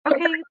free.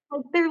 Okay.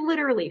 Like, they're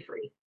literally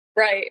free.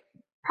 Right.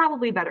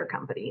 Probably better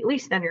company, at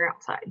least then you're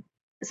outside.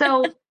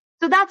 So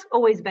that's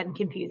always been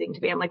confusing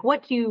to me. I'm like,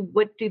 what do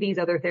these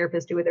other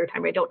therapists do with their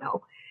time? I don't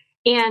know.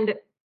 And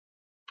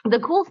the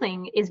cool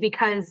thing is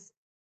because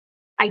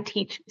I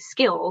teach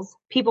skills,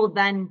 people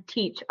then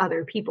teach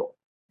other people.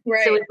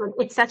 Right. So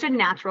it's such a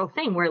natural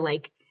thing where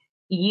like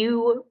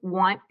you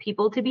want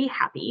people to be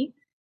happy.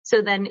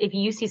 So then if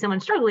you see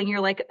someone struggling, you're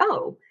like,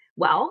 oh,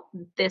 well,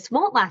 this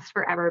won't last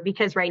forever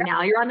because right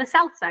now you're on the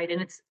south side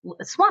and it's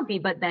swampy,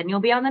 but then you'll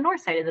be on the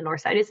north side, and the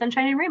north side is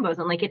sunshine and rainbows,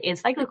 and like it is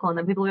cyclical. And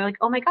then people are like,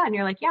 oh my God. And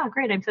you're like, yeah,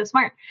 great. I'm so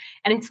smart.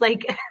 And it's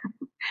like,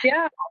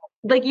 yeah,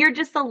 like you're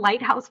just a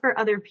lighthouse for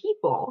other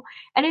people.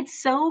 And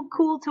it's so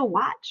cool to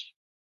watch.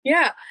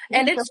 Yeah.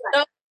 And it's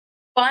so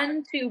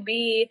fun to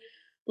be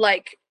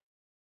like,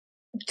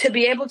 to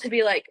be able to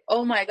be like,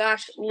 oh my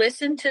gosh,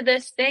 listen to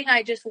this thing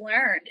I just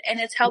learned. And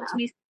it's helped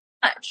me so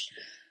much.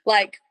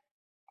 Like,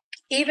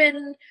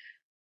 even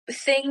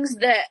things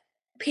that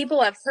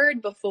people have heard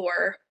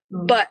before,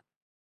 but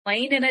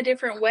explained in a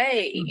different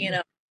way, you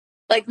know.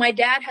 Like my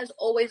dad has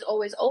always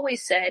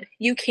said,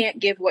 you can't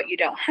give what you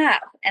don't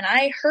have. And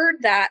I heard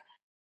that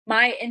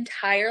my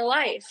entire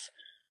life,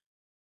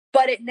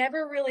 but it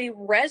never really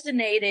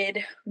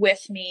resonated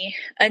with me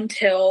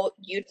until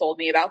you told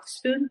me about the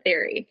spoon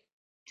theory.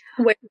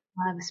 I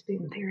love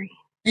spoon theory.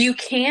 You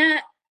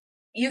can't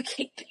give.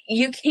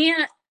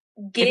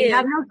 If you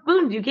have no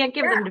spoons, you can't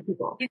give them to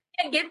people. You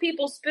can't give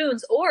people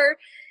spoons. Or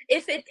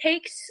if it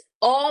takes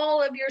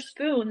all of your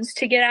spoons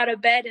to get out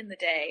of bed in the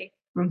day,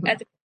 at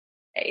the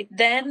day,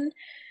 then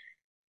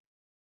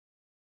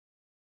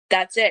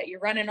that's it. You're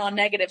running on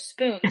negative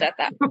spoons at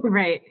that point.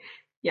 Right.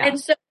 Yeah. And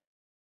so,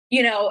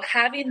 you know,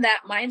 having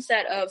that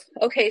mindset of,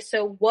 okay,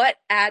 so what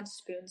adds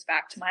spoons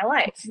back to my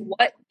life?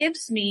 What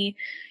gives me,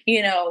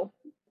 you know,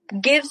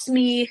 gives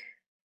me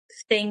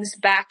things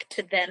back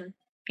to then,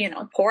 you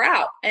know, pour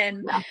out.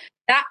 And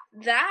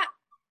that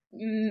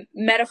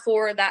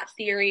metaphor, that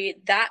theory,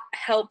 that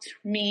helped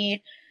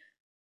me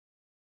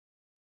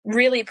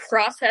really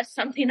process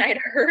something I'd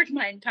heard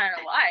my entire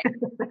life.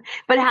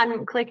 But it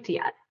hadn't clicked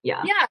yet.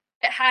 Yeah. Yeah,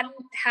 it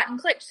hadn't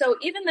clicked. So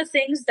even the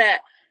things that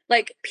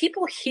like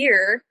people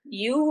hear,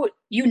 you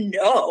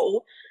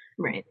know,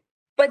 right.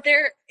 But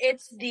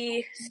it's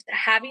the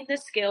having the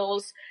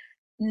skills,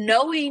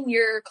 knowing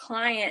your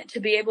client to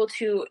be able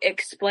to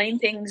explain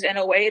things in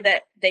a way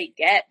that they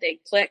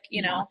click,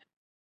 you know.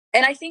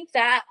 And I think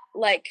that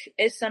like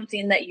is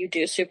something that you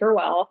do super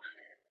well.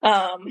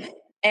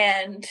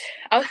 And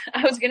I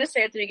was going to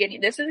say at the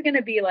beginning, this is going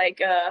to be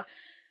like,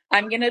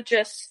 I'm going to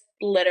just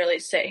literally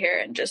sit here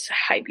and just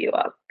hype you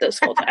up this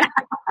whole time.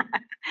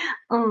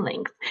 Oh,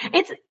 thanks.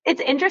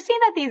 It's interesting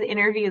that these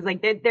interviews,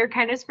 like they're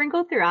kind of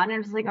sprinkled throughout, and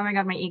I'm just like, oh my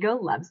God, my ego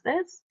loves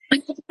this.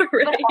 Right. But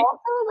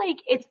also like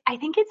I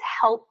think it's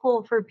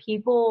helpful for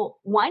people,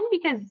 one,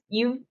 because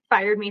you've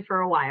fired me for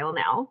a while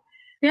now.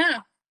 Yeah.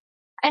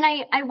 And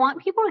I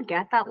want people to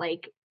get that,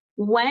 like,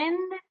 when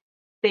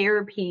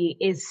therapy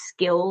is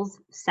skills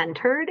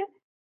centered,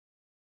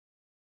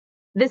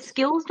 the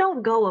skills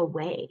don't go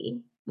away.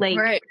 Like,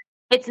 right.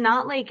 It's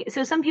not like,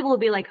 so some people will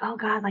be like, oh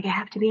God, like I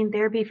have to be in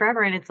therapy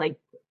forever. And it's like,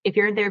 if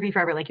you're in therapy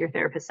forever, like your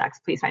therapist sucks,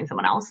 please find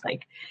someone else.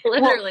 Like,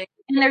 literally.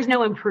 And there's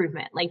no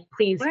improvement. Like,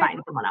 please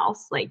find someone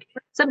else. Like,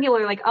 some people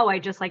are like, oh, I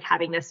just like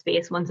having this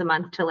space once a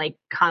month to like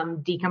come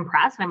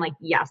decompress. And I'm like,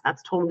 yes,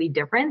 that's totally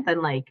different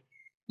than like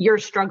you're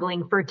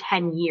struggling for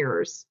 10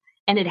 years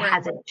and it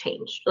hasn't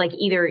changed. Like,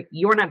 either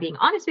you're not being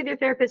honest with your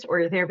therapist or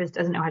your therapist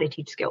doesn't know how to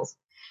teach skills.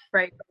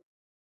 Right.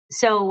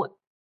 So,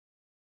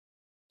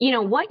 you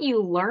know, what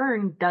you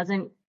learn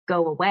doesn't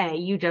go away.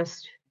 You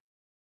just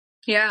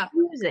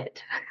use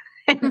it.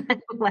 And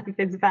then life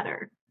is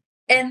better.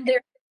 And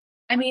there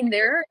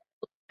are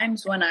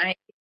times when I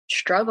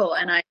struggle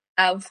and I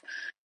have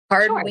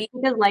hard weeks.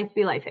 Because life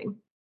be lifing.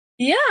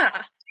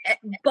 Yeah.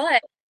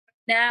 But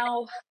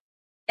now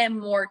am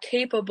more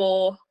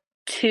capable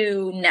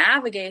to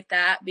navigate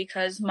that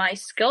because my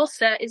skill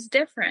set is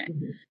different.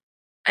 Mm-hmm.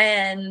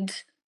 And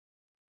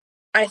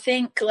I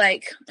think,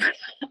 like,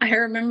 I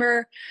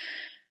remember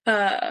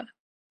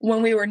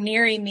when we were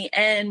nearing the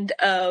end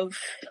of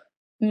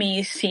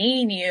me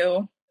seeing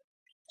you,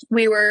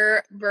 we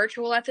were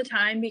virtual at the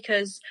time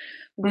because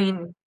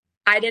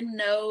I didn't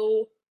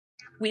know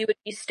we would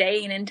be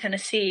staying in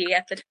Tennessee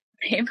at the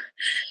time.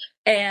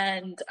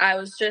 And I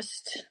was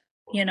just,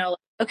 you know,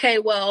 okay,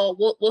 well,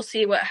 we'll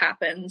see what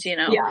happens, you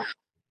know. Yeah.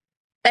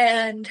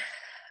 And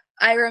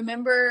I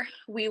remember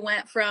we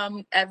went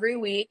from every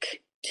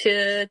week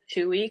to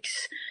 2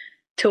 weeks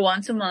to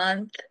once a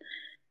month.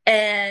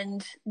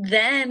 And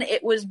then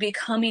it was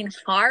becoming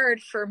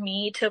hard for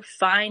me to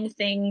find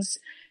things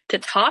to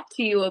talk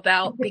to you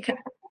about because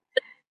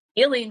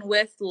dealing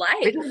with life.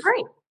 Which is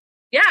great.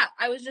 Yeah,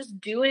 I was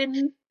just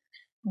doing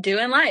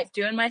life,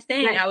 doing my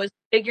thing. Right. I was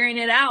figuring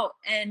it out.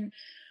 And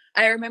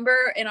I remember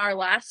in our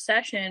last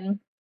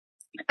session,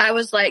 I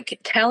was like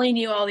telling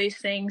you all these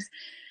things,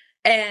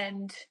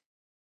 and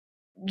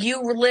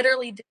you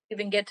literally didn't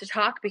even get to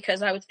talk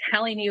because I was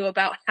telling you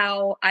about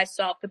how I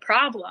solved the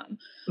problem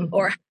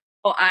or how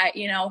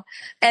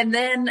and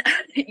then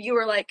you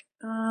were like,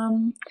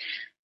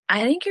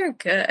 I think you're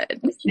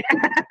good.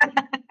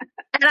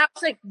 And I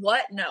was like,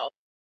 what? No,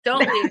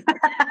 don't leave.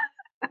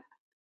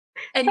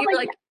 And you were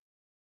like,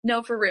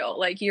 no, for real.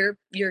 Like, you're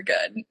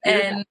good.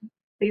 And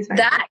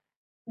that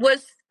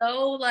was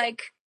so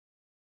like,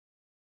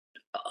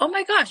 oh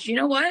my gosh, you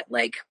know what?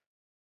 Like,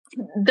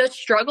 the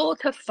struggle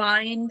to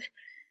find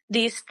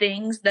these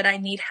things that I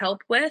need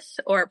help with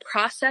or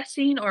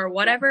processing or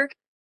whatever,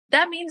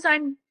 that means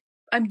I'm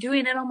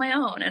doing it on my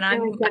own, and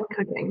I'm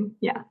cooking.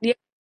 Yeah.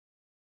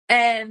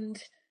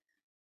 And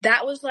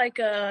that was like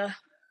I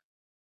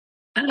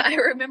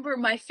remember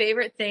my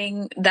favorite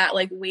thing that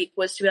like week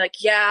was to be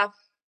like, yeah,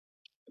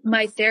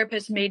 my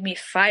therapist made me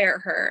fire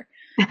her.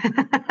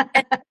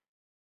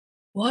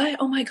 What?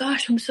 Oh my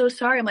gosh, I'm so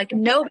sorry. I'm like,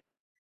 no,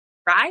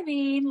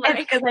 thriving. Like,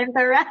 because I'm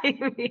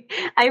thriving.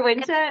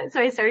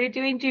 I started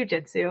doing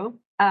jujitsu,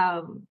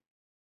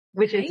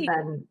 which has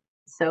been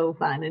so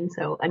fun and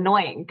so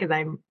annoying because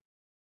I'm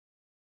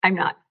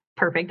not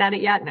perfect at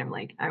it yet, and I'm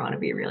like, I want to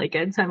be really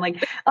good. So I'm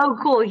like, oh,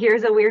 cool.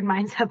 Here's a weird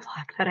mindset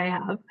block that I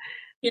have.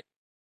 Yeah.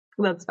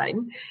 That's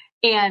fine.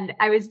 And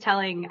I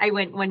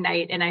went one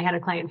night and I had a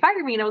client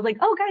fire me, and I was like,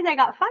 oh guys, I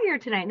got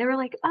fired tonight. And they were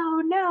like,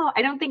 oh no.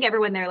 I don't think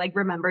everyone there like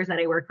remembers that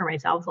I work for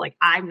myself. So like,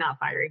 I'm not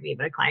firing me,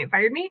 but a client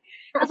fired me.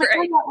 I was like,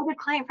 oh yeah, well, the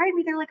client fired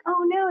me. They're like,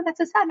 oh no, that's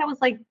so sad. And I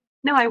was like,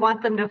 no, I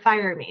want them to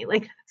fire me.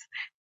 Like,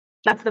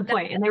 that's the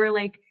point. And they were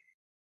like,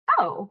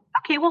 oh,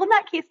 okay, well in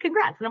that case,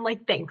 congrats. And I'm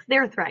like, thanks.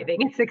 They're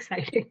thriving. It's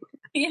exciting.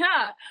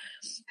 Yeah.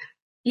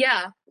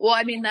 Well,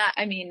 I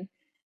mean,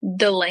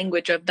 the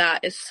language of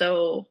that is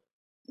so,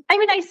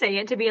 I say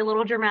it to be a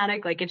little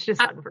dramatic, like it's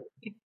just fun for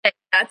me.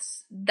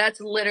 That's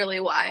literally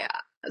why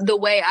the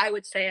way I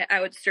would say it,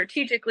 I would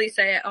strategically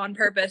say it on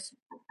purpose.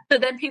 So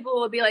then people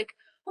will be like,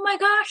 oh my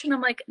gosh. And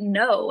I'm like,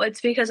 no, it's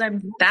because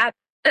I'm bad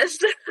at this.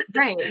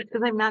 Right.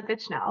 Because I'm not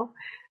bitch now.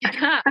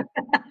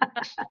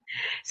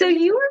 So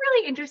you were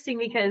really interesting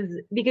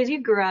because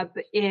you grew up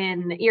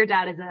your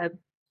dad is a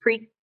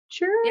preacher?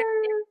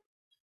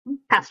 Yeah.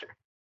 Pastor.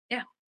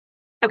 Yeah.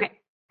 Okay.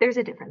 There's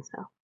a difference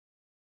though.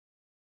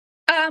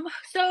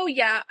 So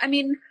yeah, I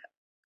mean,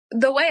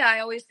 the way I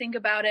always think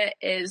about it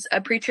is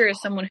a preacher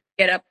is someone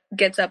who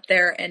gets up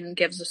there and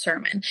gives a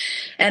sermon,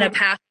 and a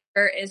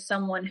pastor is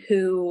someone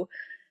who,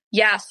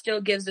 still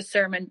gives a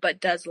sermon,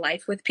 but does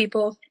life with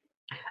people.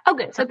 Oh,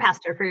 good. So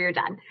pastor for your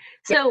dad.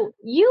 So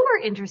you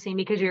were interesting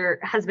because your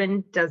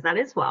husband does that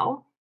as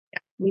well. Yeah.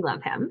 We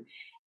love him.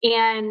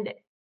 And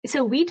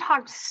so we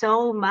talked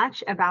so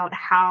much about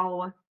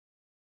how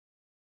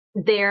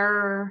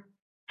there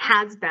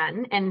has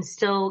been and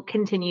still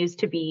continues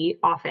to be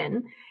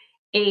often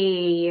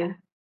a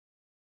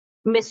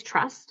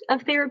mistrust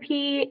of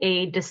therapy,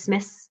 a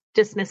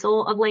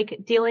dismissal of like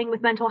dealing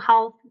with mental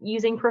health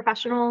using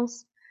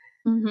professionals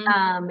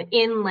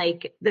in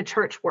like the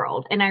church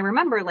world. And I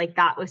remember like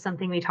that was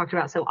something we talked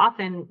about so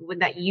often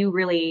that you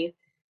really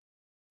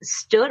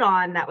stood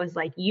on, that was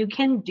like, you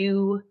can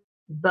do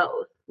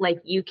both. Like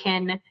you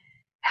can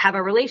have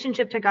a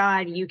relationship to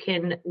God, you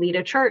can lead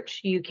a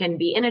church, you can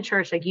be in a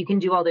church, like you can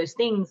do all those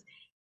things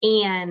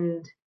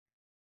and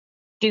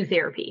do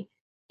therapy.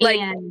 Like,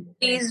 and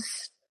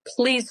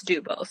please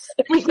do both.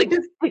 Please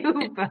do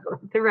both.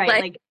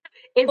 Right. Like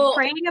if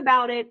praying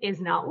about it is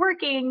not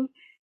working,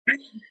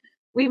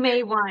 we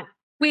may want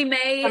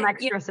some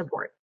extra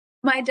support.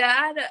 My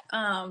dad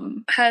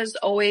has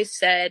always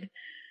said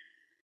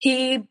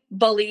he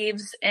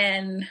believes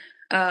in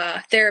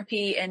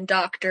therapy and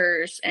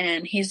doctors,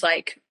 and he's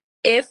like,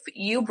 if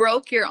you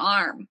broke your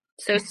arm,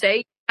 so say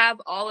you have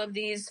all of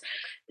these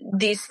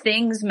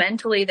things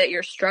mentally that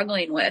you're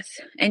struggling with,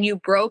 and you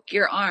broke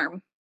your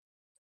arm,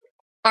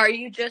 are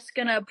you just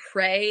going to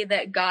pray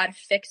that God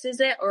fixes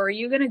it, or are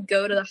you going to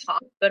go to the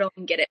hospital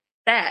and get it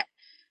set?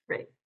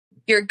 Right.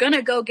 You're going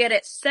to go get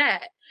it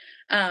set,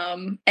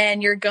 and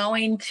you're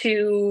going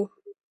to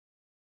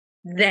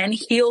then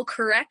heal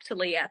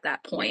correctly at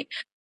that point.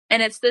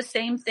 And it's the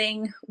same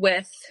thing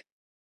with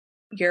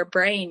your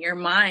brain, your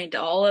mind,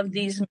 all of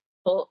these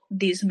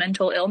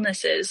mental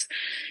illnesses.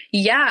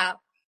 Yeah,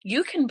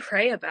 you can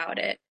pray about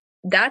it.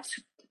 That's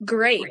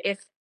great if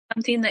it's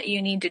something that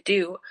you need to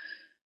do.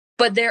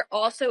 But there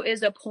also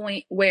is a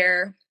point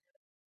where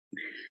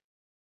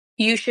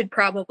you should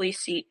probably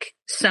seek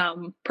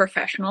some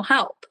professional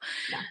help.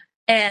 Yeah.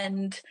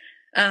 And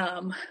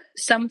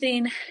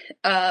something,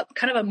 kind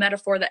of a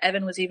metaphor that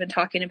Evan was even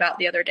talking about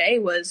the other day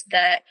was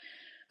that,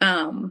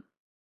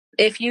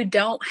 if you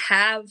don't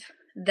have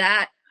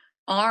that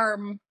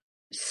arm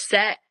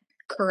set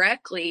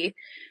correctly,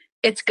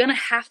 it's going to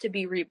have to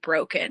be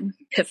rebroken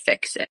to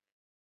fix it.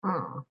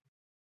 Oh.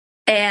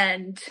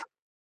 And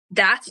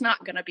that's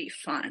not going to be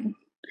fun.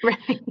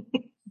 Right.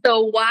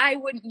 So why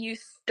wouldn't you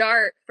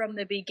start from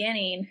the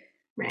beginning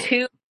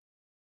to,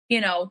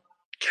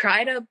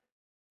 try to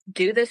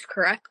do this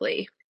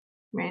correctly?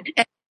 Right.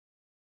 And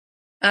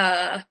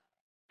I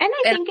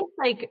think it's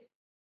like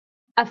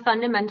a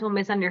fundamental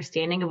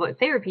misunderstanding of what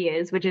therapy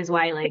is, which is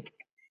why like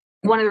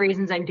one of the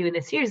reasons I'm doing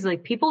this series is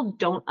like people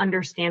don't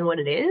understand what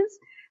it is.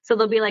 So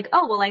they'll be like,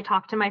 oh, well, I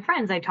talk to my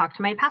friends. I talk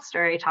to my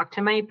pastor. I talk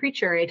to my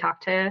preacher. I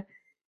talk to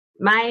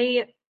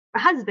my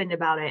husband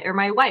about it, or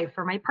my wife,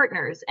 or my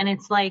partners. And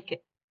it's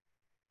like,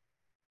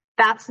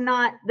 that's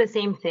not the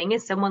same thing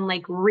as someone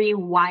like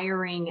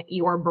rewiring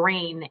your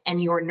brain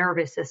and your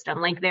nervous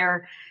system.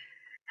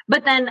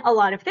 But then a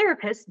lot of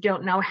therapists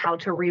don't know how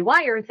to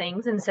rewire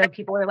things. And so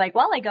people are like,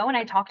 well, I go and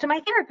I talk to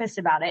my therapist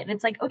about it. And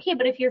it's like, okay,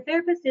 but if your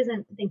therapist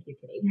isn't, thank you,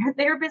 Kitty, your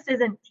therapist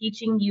isn't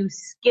teaching you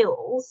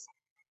skills,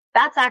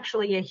 that's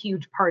actually a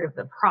huge part of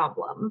the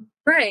problem.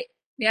 Right.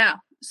 Yeah.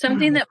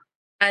 Something that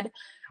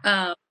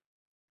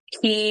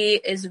he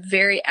is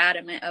very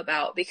adamant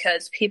about,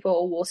 because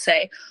people will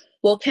say,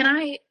 well, can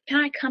I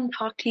come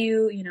talk to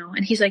you?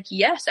 And he's like,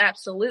 yes,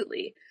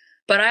 absolutely.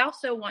 But I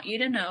also want you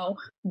to know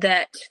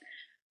that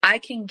I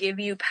can give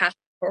you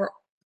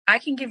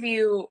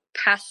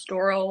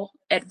pastoral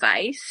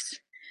advice,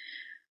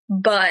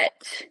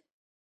 but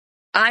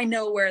I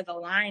know where the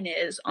line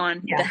is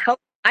on the help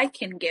I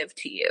can give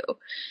to you.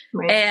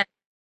 Right. And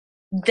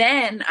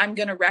then I'm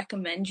going to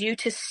recommend you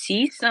to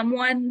see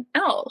someone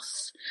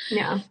else.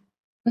 Yeah.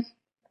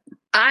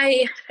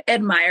 I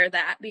admire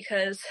that,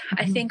 because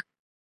I think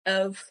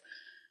of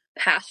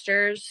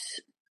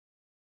pastors,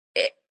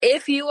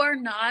 if you are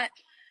not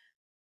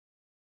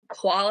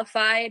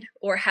qualified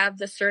or have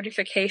the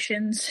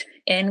certifications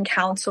in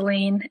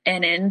counseling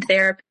and in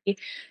therapy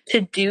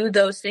to do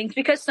those things,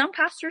 because some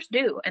pastors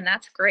do, and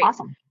that's great.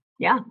 Awesome.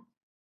 Yeah.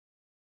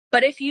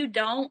 But if you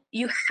don't,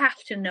 you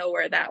have to know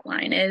where that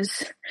line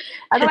is.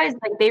 Otherwise,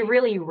 like, they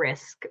really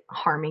risk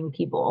harming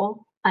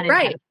people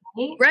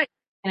unintentionally. Right.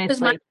 And it's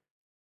like,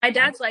 my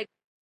dad's like,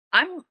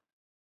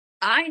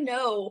 I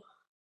know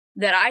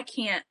that I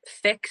can't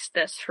fix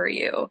this for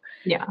you.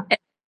 Yeah.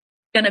 It's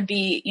going to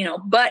be,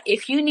 but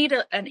if you need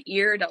an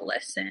ear to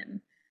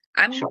listen,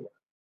 I'm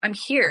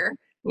here.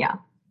 Yeah.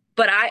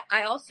 But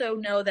I also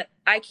know that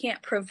I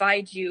can't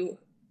provide you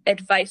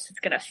advice that's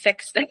going to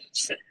fix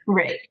things.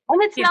 Right.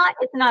 And it's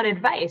not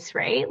advice,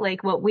 right?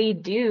 Like, what we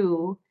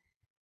do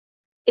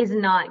is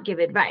not give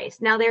advice.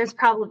 Now,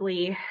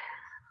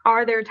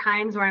 are there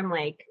times where I'm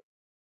like,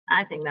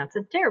 I think that's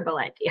a terrible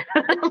idea.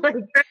 Like,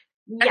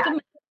 yeah.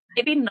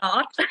 Maybe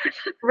not.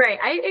 Right.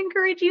 I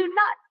encourage you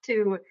not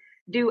to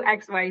do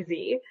X, Y,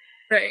 Z.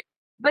 Right.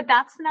 But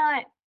that's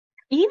not,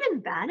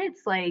 even then,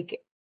 it's like,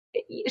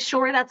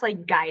 sure, that's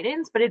like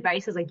guidance, but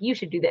advice is like, you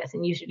should do this,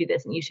 and you should do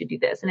this, and you should do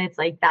this. And it's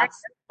like,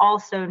 that's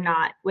also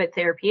not what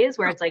therapy is,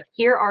 where it's like,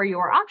 here are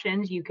your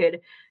options. You could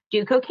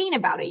do cocaine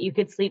about it. You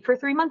could sleep for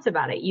 3 months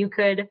about it. You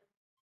could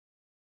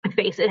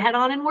face it head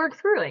on and work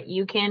through it.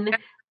 You can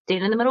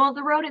stand in the middle of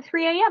the road at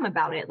 3 a.m.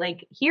 about it.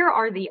 Like, here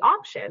are the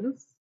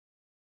options,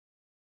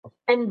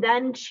 and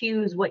then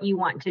choose what you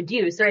want to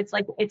do. So it's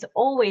like, it's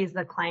always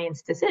the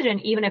client's decision,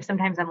 even if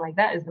sometimes I'm like,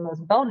 that is the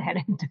most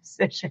boneheaded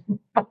decision.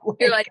 But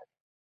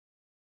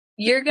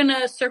you're going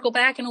to circle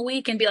back in a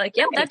week and be like,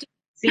 yep, that's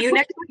see you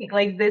next week.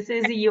 Like, this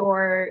is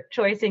your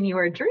choice and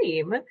your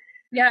dream.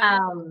 Yeah.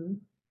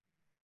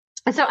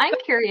 So I'm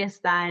curious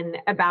then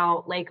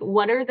about, like,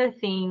 what are the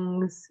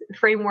things,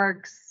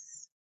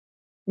 frameworks,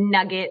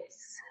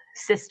 nuggets,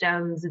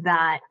 systems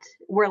that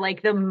were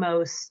like the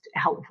most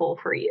helpful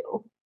for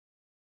you?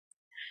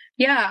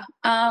 Yeah.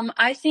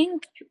 I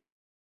think,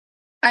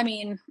 I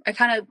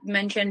kind of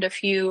mentioned a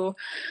few,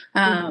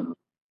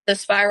 the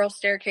spiral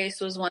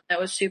staircase was one that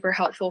was super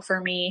helpful for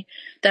me,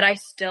 that I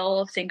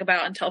still think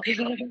about and tell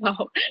people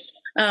about.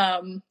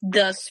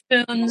 The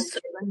spoons,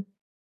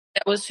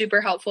 that was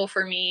super helpful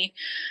for me,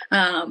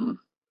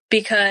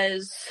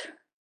 because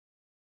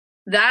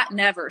that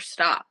never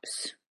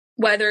stops.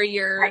 Whether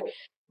you're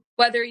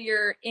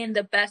in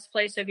the best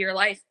place of your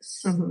life,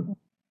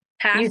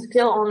 you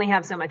still only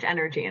have so much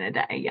energy in a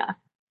day. Yeah.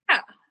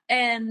 Yeah.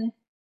 And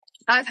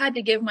I've had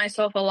to give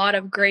myself a lot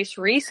of grace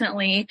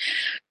recently,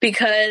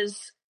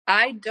 because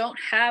I don't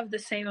have the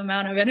same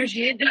amount of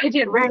energy that I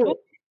did. Right.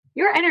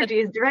 Your energy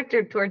is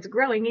directed towards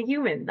growing a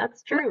human.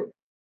 That's true.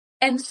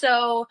 And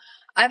so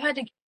I've had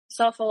to give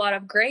myself a lot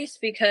of grace,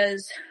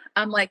 because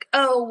I'm like,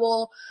 oh,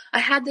 well, I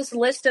had this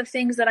list of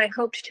things that I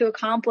hoped to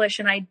accomplish,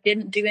 and I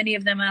didn't do any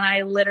of them. And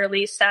I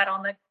literally sat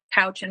on the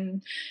couch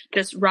and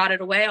just rotted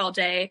away all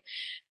day.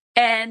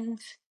 And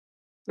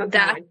but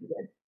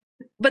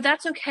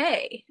that's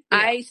okay. Yeah.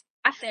 I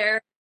sat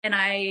there and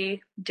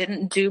I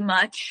didn't do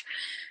much.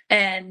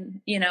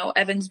 And, you know,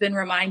 Evan's been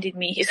reminding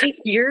me, he's like,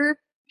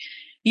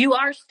 you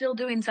are still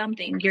doing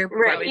something. You're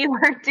Right. growing. You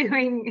are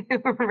doing,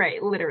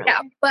 right, literally.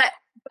 Yeah, but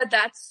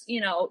that's,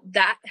 you know,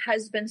 that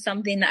has been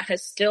something that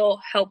has still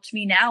helped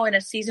me now in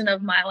a season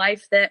of my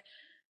life that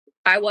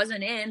I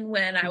wasn't in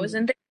when I was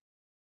in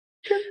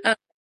there.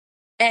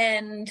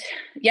 And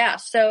yeah,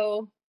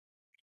 so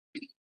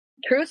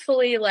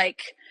truthfully,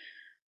 like,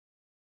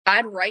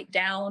 I'd write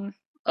down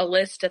a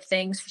list of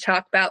things to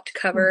talk about, to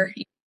cover,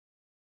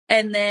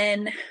 and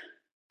then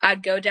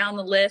I'd go down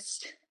the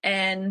list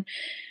and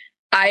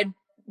I'd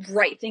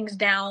write things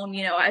down,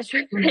 you know, as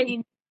you're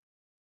saying.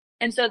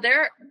 And so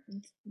there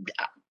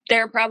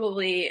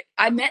probably,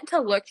 I meant to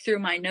look through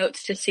my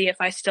notes to see if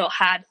I still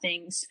had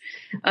things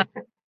that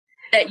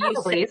you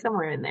Probably said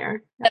somewhere in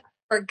there that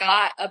I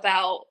forgot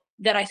about,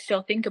 that I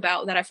still think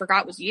about, that I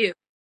forgot was you.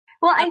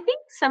 Well, I think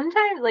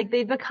sometimes like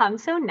they become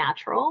so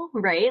natural,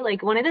 right?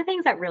 Like one of the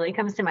things that really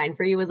comes to mind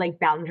for you was like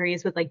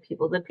boundaries with like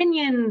people's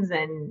opinions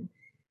and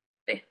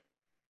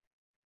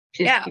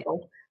just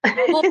people.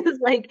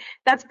 It's like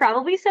that's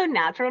probably so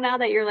natural now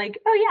that you're like,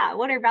 oh yeah,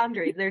 what are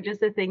boundaries? They're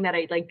just a thing that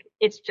I like,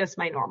 it's just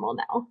my normal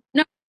now.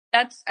 No,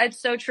 it's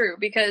so true,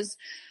 because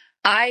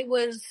I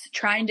was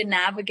trying to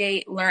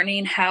navigate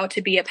learning how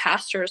to be a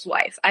pastor's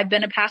wife. I've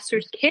been a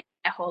pastor's kid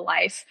my whole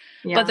life,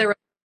 but the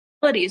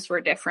responsibilities were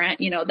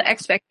different. You know, the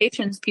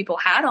expectations people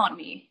had on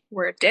me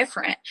were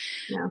different,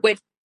 which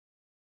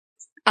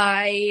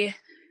it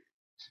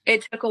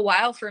took a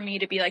while for me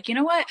to be like, you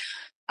know what?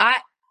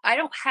 I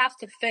don't have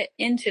to fit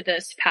into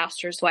this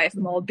pastor's wife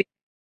mold.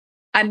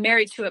 I'm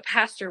married to a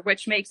pastor,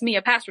 which makes me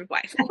a pastor's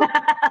wife.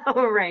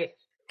 Right.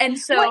 And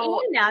so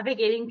even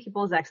navigating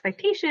people's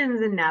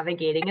expectations and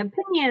navigating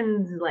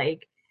opinions,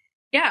 like,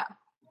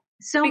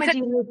 so much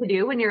easier to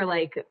do when you're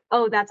like,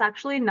 oh, that's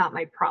actually not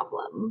my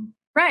problem.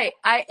 Right.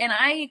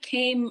 I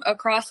came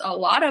across a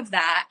lot of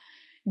that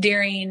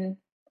during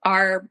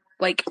our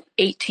like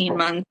 18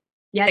 months.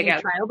 Yeah,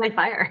 trial by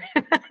fire.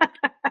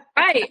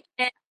 Right.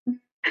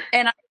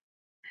 And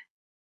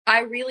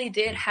I really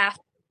did have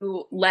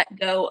to let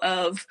go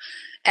of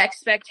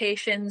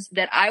expectations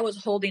that I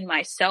was holding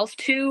myself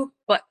to,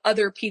 but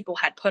other people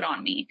had put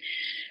on me.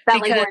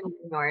 That like weren't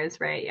yours,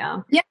 right?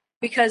 Yeah. Yeah,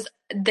 because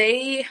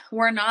they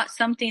were not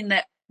something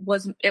that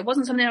it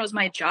wasn't something that was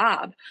my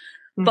job,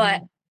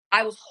 but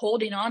I was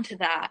holding on to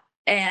that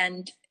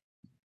and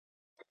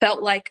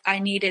felt like I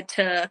needed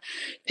to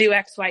do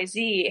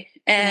XYZ.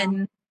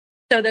 And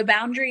so the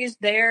boundaries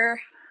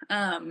there,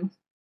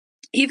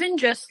 even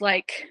just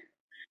like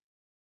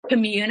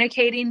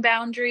communicating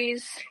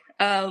boundaries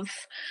of,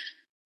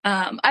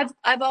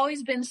 I've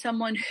always been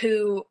someone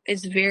who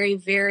is very,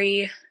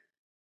 very,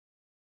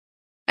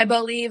 I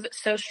believe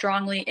so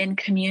strongly in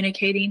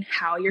communicating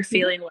how you're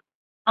feeling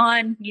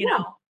on, you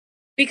know,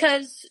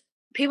 because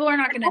people are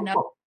not going to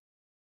know.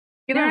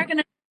 People aren't going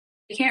to,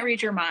 they can't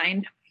read your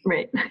mind.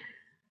 Right.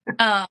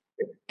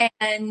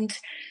 And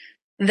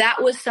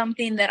that was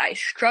something that I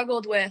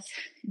struggled with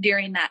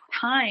during that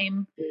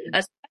time,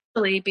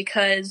 especially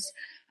because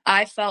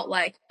I felt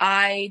like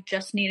I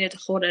just needed to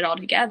hold it all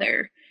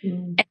together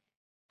and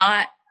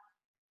not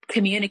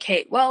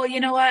communicate, well, you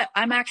know what,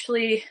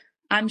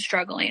 I'm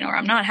struggling, or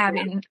I'm not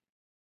having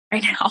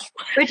right now.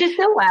 Which is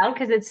so wild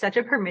because it's such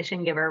a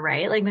permission giver,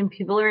 right? Like when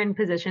people are in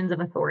positions of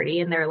authority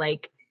and they're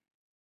like,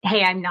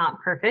 hey, I'm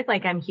not perfect,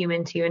 like I'm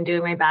human too and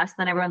doing my best,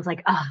 then everyone's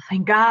like, oh,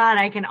 thank God,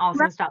 I can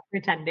also stop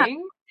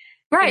pretending.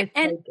 Right.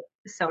 And like,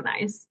 so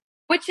nice.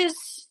 Which is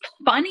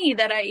funny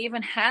that I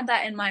even had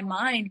that in my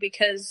mind,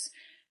 because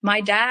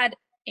my dad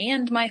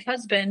and my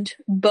husband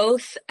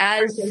both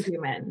are so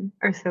human,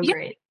 are so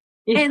great.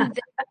 And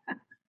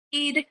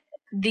they lead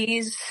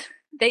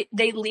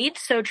they lead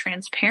so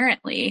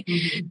transparently.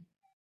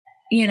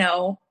 You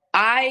know,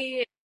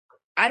 I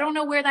don't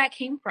know where that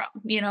came from.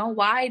 You know,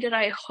 why did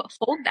I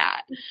hold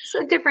that?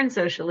 So different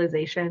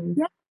socialization.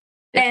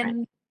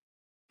 Different.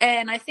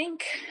 And I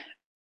think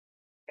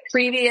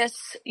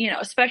previous, you know,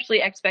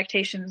 especially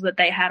expectations that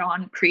they had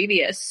on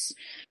previous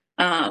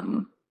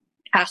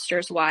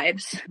pastors'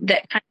 wives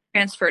that kind of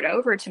transferred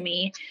over to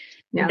me,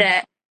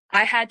 that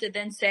I had to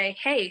then say,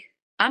 hey,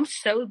 I'm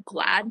so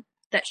glad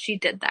that she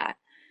did that.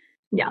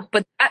 Yeah.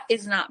 But that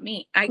is not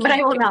me. I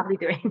will not be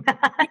doing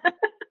that.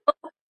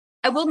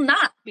 I will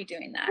not be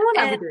doing that. I will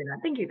not be doing that.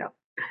 Thank you, though.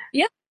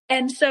 Yeah.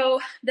 And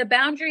so the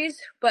boundaries,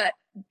 but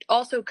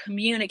also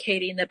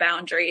communicating the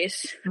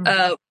boundaries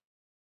of,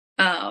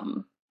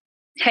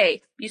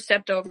 hey, you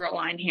stepped over a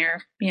line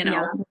here, you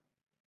know,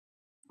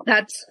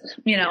 that's,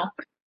 you know,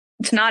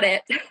 it's not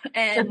it.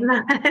 And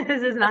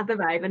this is not the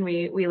vibe, and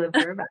we live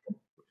for a vibe.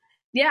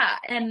 Yeah.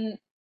 And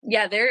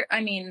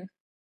I mean,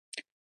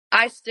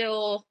 I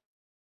still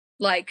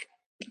like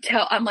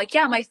I'm like,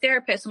 yeah, my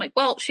therapist. I'm like,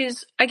 well,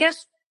 she's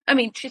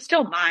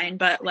still mine,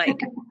 but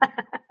like, I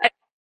don't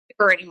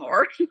her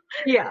anymore.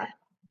 Yeah.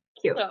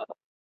 Cute.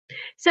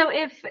 So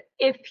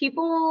if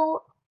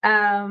people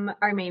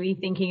are maybe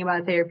thinking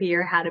about therapy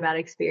or had a bad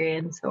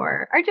experience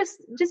or are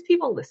just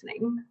people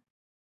listening,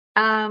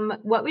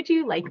 what would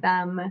you like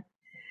them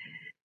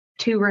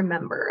to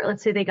remember?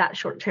 Let's say they got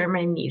short-term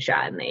amnesia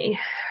and they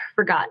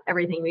forgot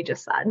everything we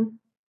just said.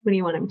 What do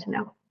you want them to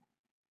know?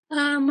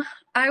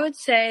 I would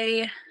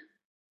say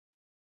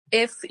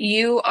if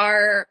you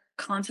are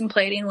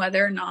contemplating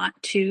whether or not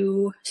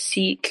to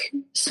seek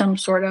some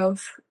sort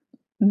of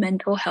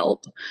mental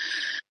help,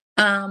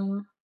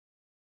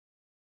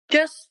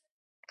 just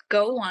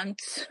go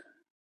once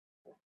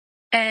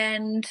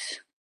and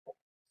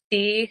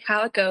see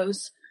how it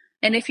goes.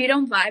 And if you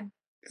don't vibe,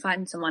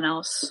 find someone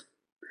else.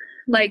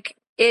 Like,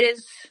 it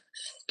is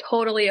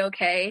totally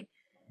okay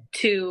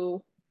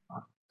to,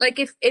 like,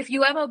 if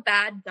you have a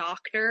bad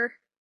doctor,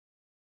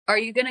 are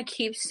you going to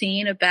keep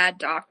seeing a bad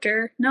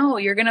doctor? No,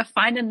 you're going to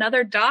find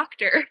another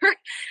doctor.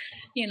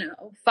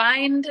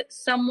 Find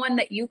someone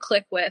that you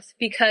click with,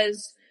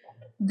 because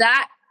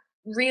that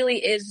really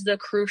is the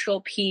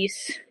crucial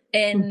piece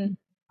in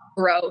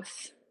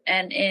growth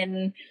and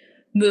in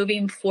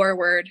moving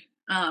forward.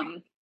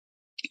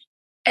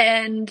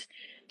 And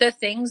the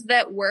things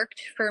that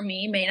worked for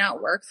me may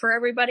not work for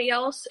everybody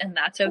else, and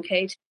that's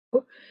okay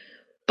too.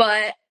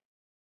 But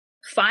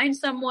find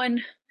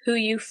someone who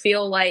you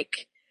feel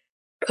like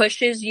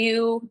pushes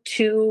you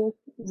to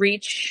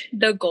reach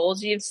the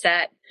goals you've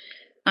set.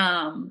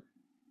 And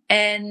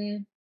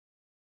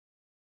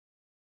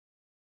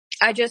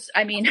I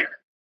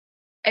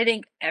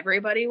think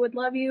everybody would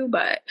love you,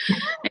 but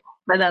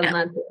that's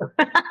not true.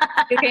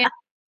 You can't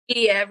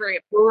see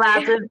everybody.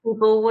 Lots of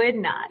people would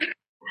not.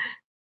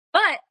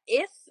 But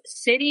if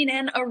sitting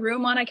in a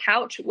room on a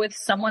couch with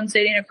someone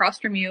sitting across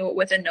from you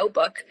with a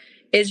notebook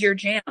is your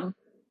jam,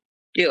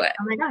 do it.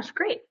 Oh my gosh,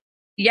 great.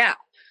 Yeah.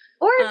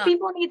 Or if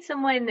people need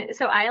someone,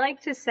 so I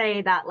like to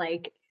say that,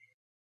 like,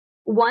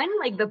 one,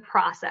 like, the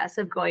process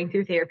of going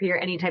through therapy or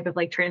any type of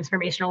like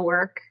transformational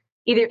work,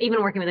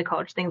 even working with a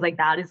coach, things like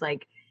that, is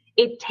like,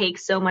 it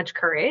takes so much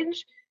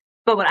courage.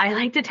 But what I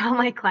like to tell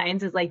my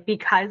clients is, like,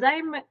 because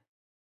I'm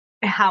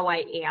how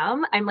I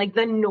am, I'm like,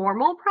 the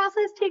normal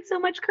process takes so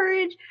much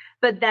courage,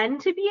 but then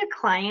to be a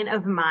client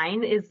of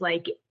mine is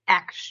like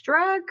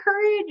extra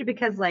courage,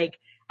 because like,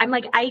 I'm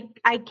like, I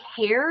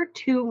care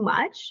too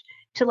much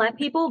to let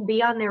people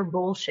be on their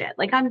bullshit.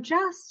 Like,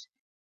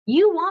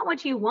 you want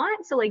what you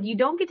want. So like, you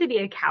don't get to be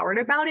a coward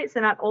about it. So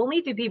not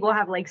only do people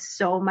have like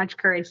so much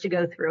courage to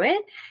go through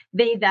it,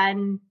 they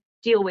then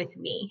deal with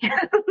me.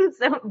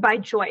 So by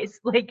choice,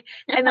 like,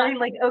 and then I'm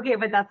like, okay,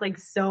 but that's like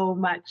so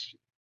much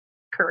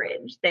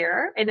courage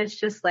there. And it's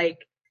just like,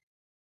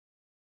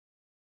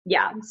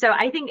 yeah. So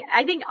I think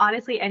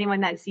honestly,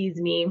 anyone that sees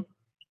me,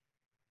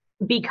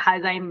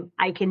 because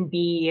I can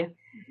be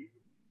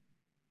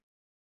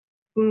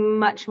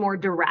much more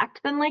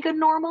direct than like a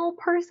normal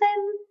person,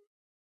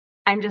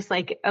 I'm just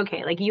like,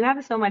 okay, like, you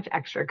have so much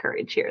extra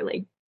courage here.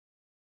 Like,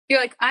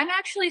 you're like, I'm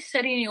actually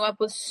setting you up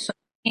with so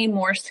many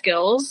more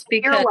skills,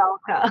 because you're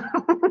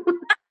welcome.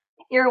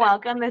 You're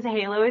welcome. This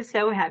halo is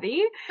so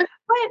heavy,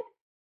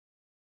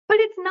 but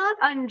it's not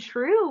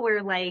untrue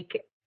where,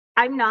 like,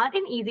 I'm not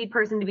an easy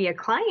person to be a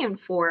client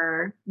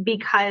for,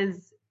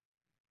 because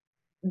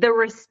the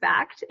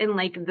respect and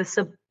like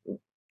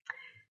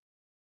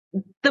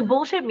the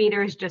bullshit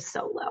meter is just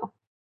so low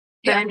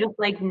that I'm just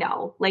like,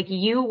 no, like,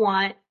 you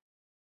want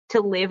to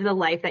live the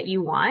life that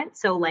you want.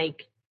 So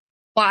like,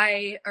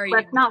 why are you?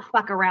 Let's not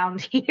fuck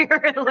around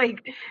here.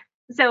 Like,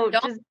 so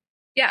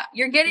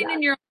you're getting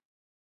in your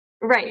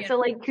right. So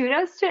like,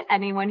 kudos to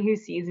anyone who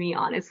sees me,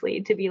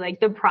 honestly, to be like,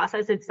 the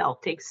process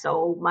itself takes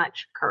so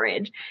much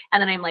courage.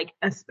 And then I'm like,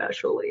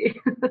 especially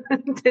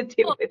to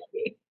deal with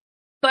me.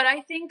 But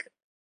I think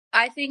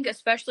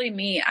especially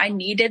me, I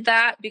needed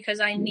that,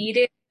 because I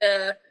needed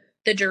the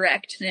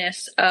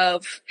directness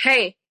of,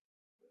 hey,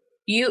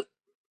 you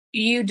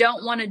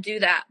don't want to do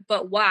that,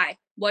 but why?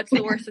 What's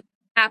the worst that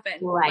can happen?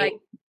 Right. Like,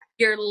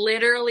 you're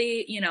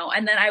literally,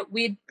 and then I'd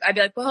be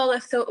like, well,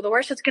 the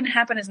worst that's going to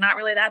happen is not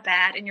really that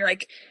bad. And you're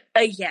like,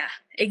 yeah,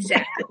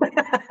 exactly.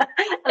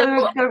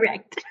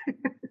 Correct.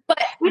 But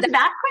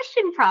that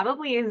question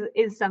probably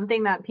is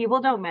something that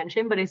people don't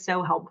mention, but is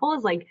so helpful,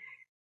 is like,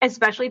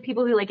 especially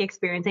people who like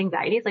experience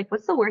anxiety. It's like,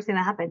 what's the worst thing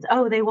that happens?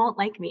 Oh, they won't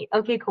like me.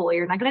 Okay, cool.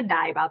 You're not going to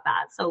die about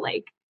that. So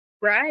like,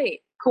 right.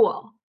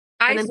 Cool.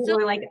 And then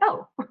people are like,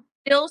 oh.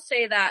 Still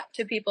say that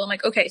to people. I'm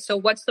like, okay, so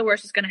what's the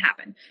worst that's going to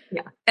happen?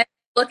 Yeah. And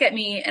look at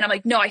me and I'm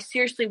like, no, I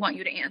seriously want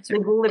you to answer.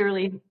 Like,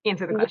 literally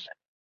answer the question.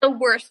 The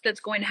worst that's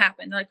going to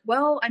happen. They're like,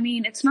 well, I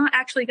mean, it's not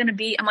actually going to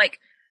be. I'm like,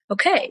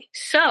 okay,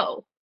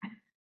 so,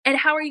 and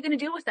how are you going to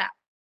deal with that?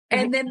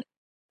 And then,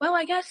 well,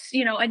 I guess,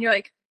 and you're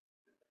like,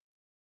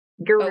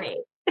 great.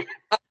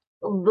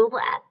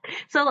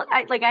 So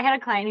I had a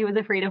client who was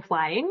afraid of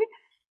flying,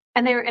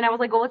 and I was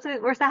like, well, what's the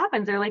worst that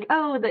happens? They're like,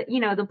 oh,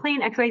 the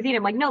plane XYZ. And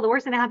I'm like, no, the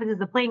worst thing that happens is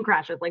the plane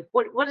crashes. Like,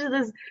 what is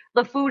this?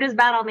 The food is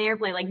bad on the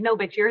airplane. Like, no,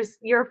 bitch,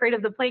 you're afraid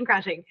of the plane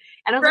crashing.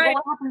 And I was like,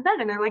 well, what happens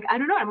then? And they're like, I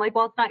don't know. I'm like,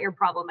 well, it's not your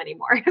problem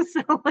anymore.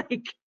 So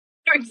like,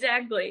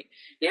 exactly.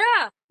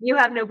 Yeah. You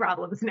have no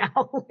problems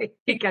now, like,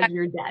 because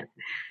you're dead.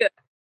 Good.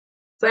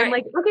 So I'm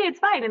like, okay, it's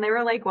fine. And they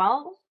were like,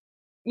 well,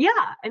 yeah.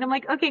 And I'm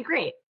like, okay,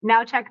 great.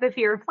 Now check the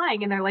fear of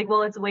flying. And they're like,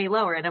 well, it's way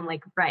lower. And I'm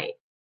like, right.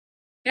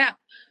 Yeah.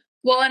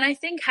 Well, and I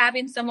think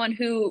having someone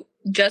who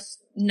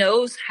just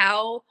knows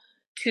how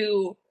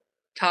to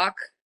talk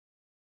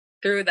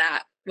through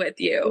that with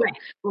you. Right,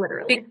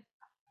 literally.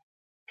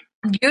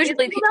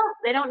 Usually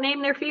they don't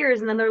name their fears,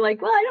 and then they're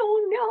like, well, I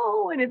don't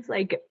know. And it's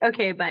like,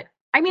 okay, but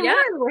I mean,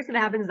 literally the worst that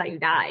happens is that you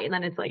die. And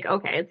then it's like,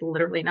 okay, it's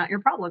literally not your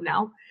problem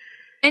now.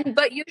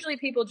 But usually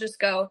people just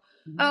go,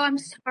 oh, I'm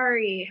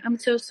sorry. I'm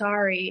so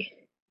sorry.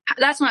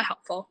 That's not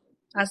helpful.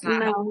 That's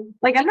not helpful.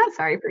 Like, I'm not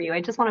sorry for you.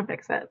 I just want to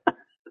fix it.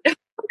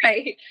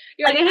 Right.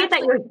 Like, I hate that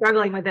you're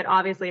struggling with it,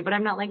 obviously, but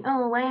I'm not like,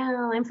 oh,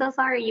 wow, I'm so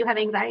sorry you have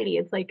anxiety.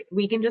 It's like,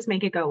 we can just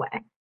make it go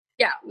away.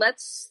 Yeah.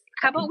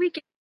 How about we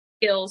get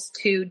skills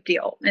to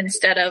deal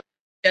instead of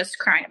just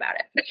crying about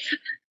it?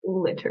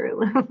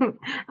 Literally.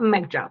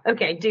 Mic drop.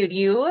 Okay, dude,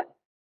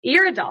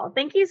 you're a doll.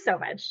 Thank you so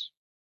much.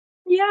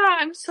 Yeah,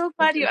 I'm so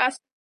glad you asked.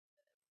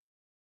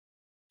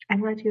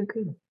 I'm glad you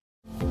agree.